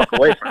 and then walk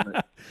away from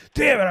it.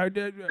 Damn it! I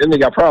did. Then they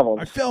got I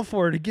problems. fell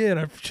for it again.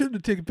 I shouldn't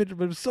have taken a picture,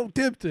 but it was so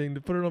tempting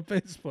to put it on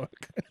Facebook.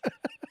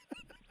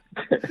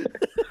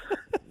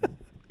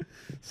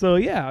 So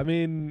yeah, I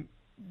mean,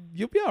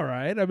 you'll be all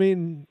right. I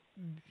mean,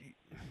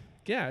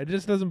 yeah, it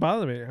just doesn't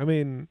bother me. I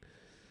mean,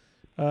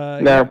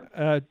 No.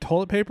 yeah,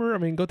 toilet paper. I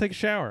mean, go take a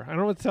shower. I don't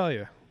know what to tell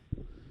you.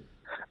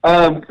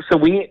 So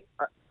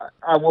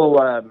I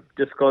will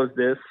disclose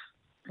this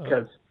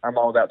because I'm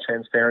all about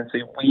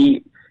transparency.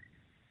 We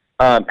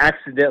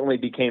accidentally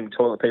became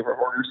toilet paper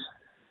hoarders.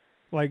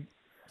 Like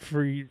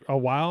for a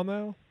while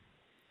now.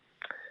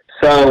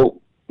 So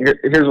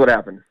here's what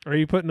happened. Are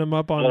you putting them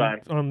up Hold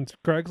on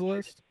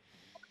Craigslist?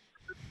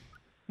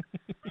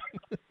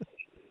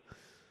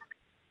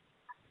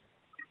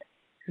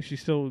 Is she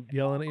still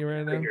yelling at you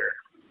right now?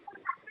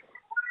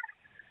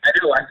 I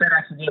do. I said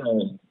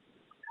accidentally.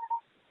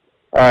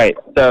 All right.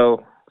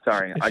 So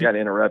sorry, I got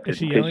interrupted is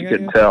she in case yelling you at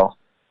couldn't you? tell.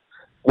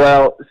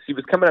 Well, she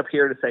was coming up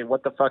here to say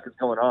what the fuck is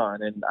going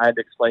on, and I had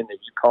to explain that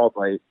you called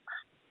late.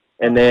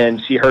 And then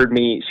she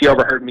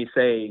overheard me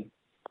say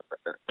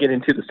get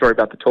into the story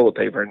about the toilet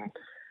paper, and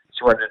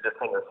she wanted to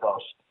defend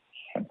herself.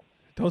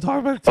 Don't talk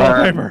about the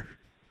toilet paper.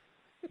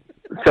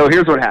 So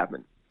here's what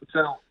happened.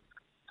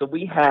 So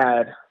we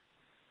had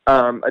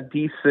a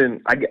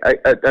decent,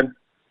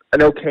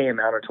 an okay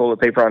amount of toilet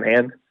paper on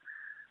hand,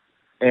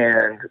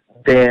 and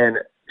then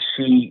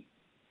she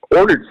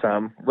ordered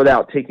some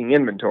without taking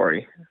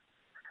inventory.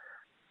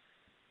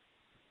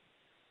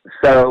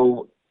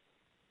 So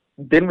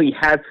then we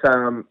had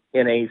some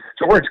in a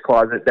storage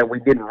closet that we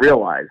didn't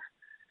realize.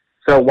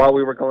 So while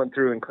we were going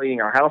through and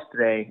cleaning our house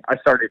today, I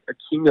started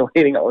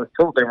accumulating all this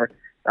toilet paper.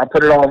 I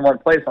put it all in one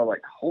place. I was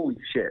like, holy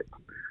shit.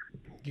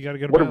 You got to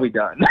get What have we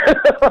done?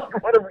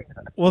 What have we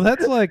done? Well,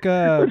 that's like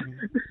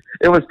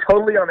It was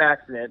totally on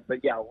accident,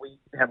 but yeah, we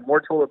have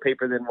more toilet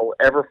paper than we'll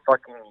ever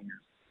fucking use.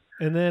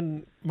 And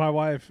then my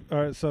wife,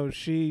 so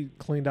she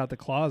cleaned out her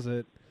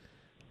closet,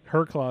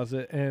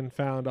 and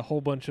found a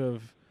whole bunch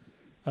of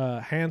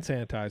hand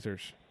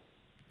sanitizers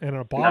and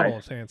a bottle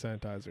of hand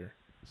sanitizer.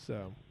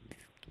 So,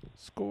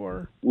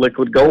 score.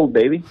 Liquid gold,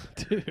 baby.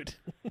 Dude.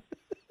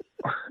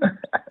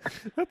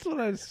 That's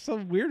what I was so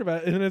weird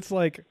about. And it's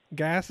like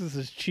gas is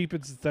as cheap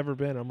as it's ever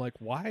been. I'm like,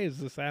 why is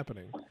this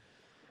happening?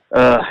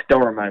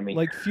 Don't remind me.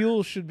 Like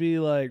fuel should be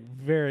like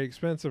very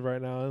expensive right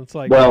now. And it's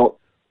like, well,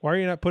 why are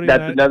you not putting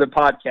that's that? another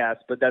podcast,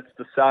 but that's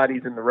the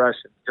Saudis and the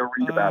Russians. Go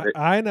read about it.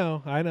 I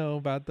know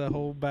about the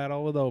whole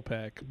battle with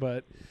OPEC,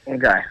 but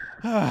Okay.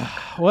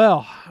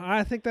 well,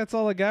 I think that's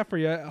all I got for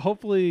you.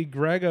 Hopefully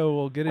Grego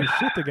will get his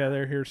shit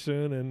together here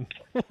soon, and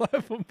we'll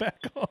have him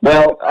back on.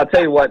 Well, I'll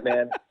tell you what,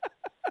 man.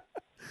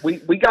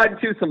 We got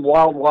into some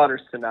wild waters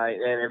tonight,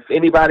 and if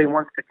anybody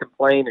wants to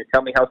complain and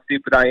tell me how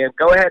stupid I am,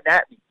 go ahead and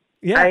at me.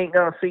 Yeah. I ain't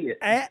gonna see it.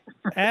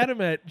 Add him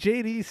at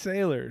JD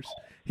Sailors.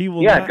 He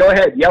will. Yeah, not, go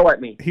ahead, yell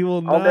at me. He will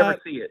I'll not. never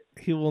see it.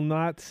 He will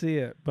not see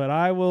it, but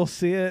I will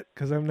see it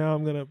because I'm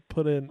gonna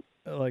put in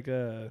like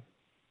a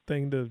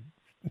thing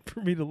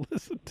for me to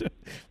listen to.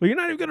 Well, you're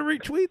not even gonna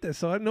retweet this,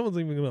 so no one's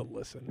even gonna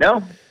listen.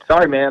 No,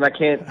 sorry, man. I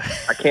can't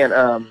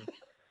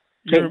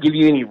give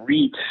you any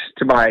reach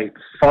to my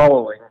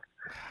following.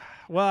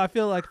 Well, I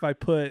feel like if I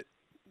put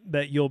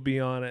that you'll be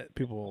on it,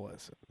 people will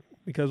listen.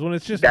 Because when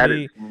it's just That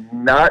me, is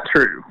not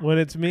true. when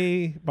it's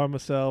me by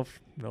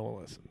myself, no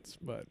one listens.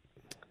 But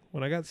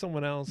when I got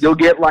someone else, You'll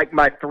get like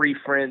my 3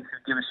 friends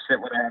who give a shit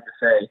what I have to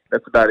say.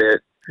 That's about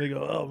it. they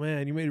go, "Oh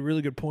man, you made a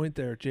really good point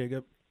there,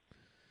 Jacob."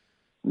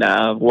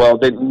 Nah, well,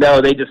 they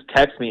just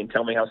text me and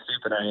tell me how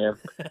stupid I am.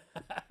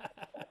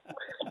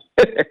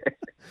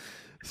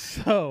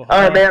 So,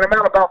 All right, man, I'm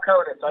out of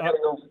Balcones. I gotta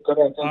go.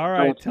 All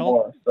right,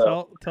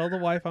 tell the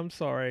wife I'm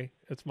sorry.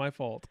 It's my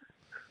fault.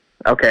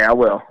 Okay, I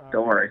will.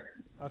 Don't worry.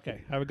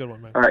 Okay, have a good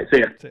one, man. All right, see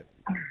ya. See ya.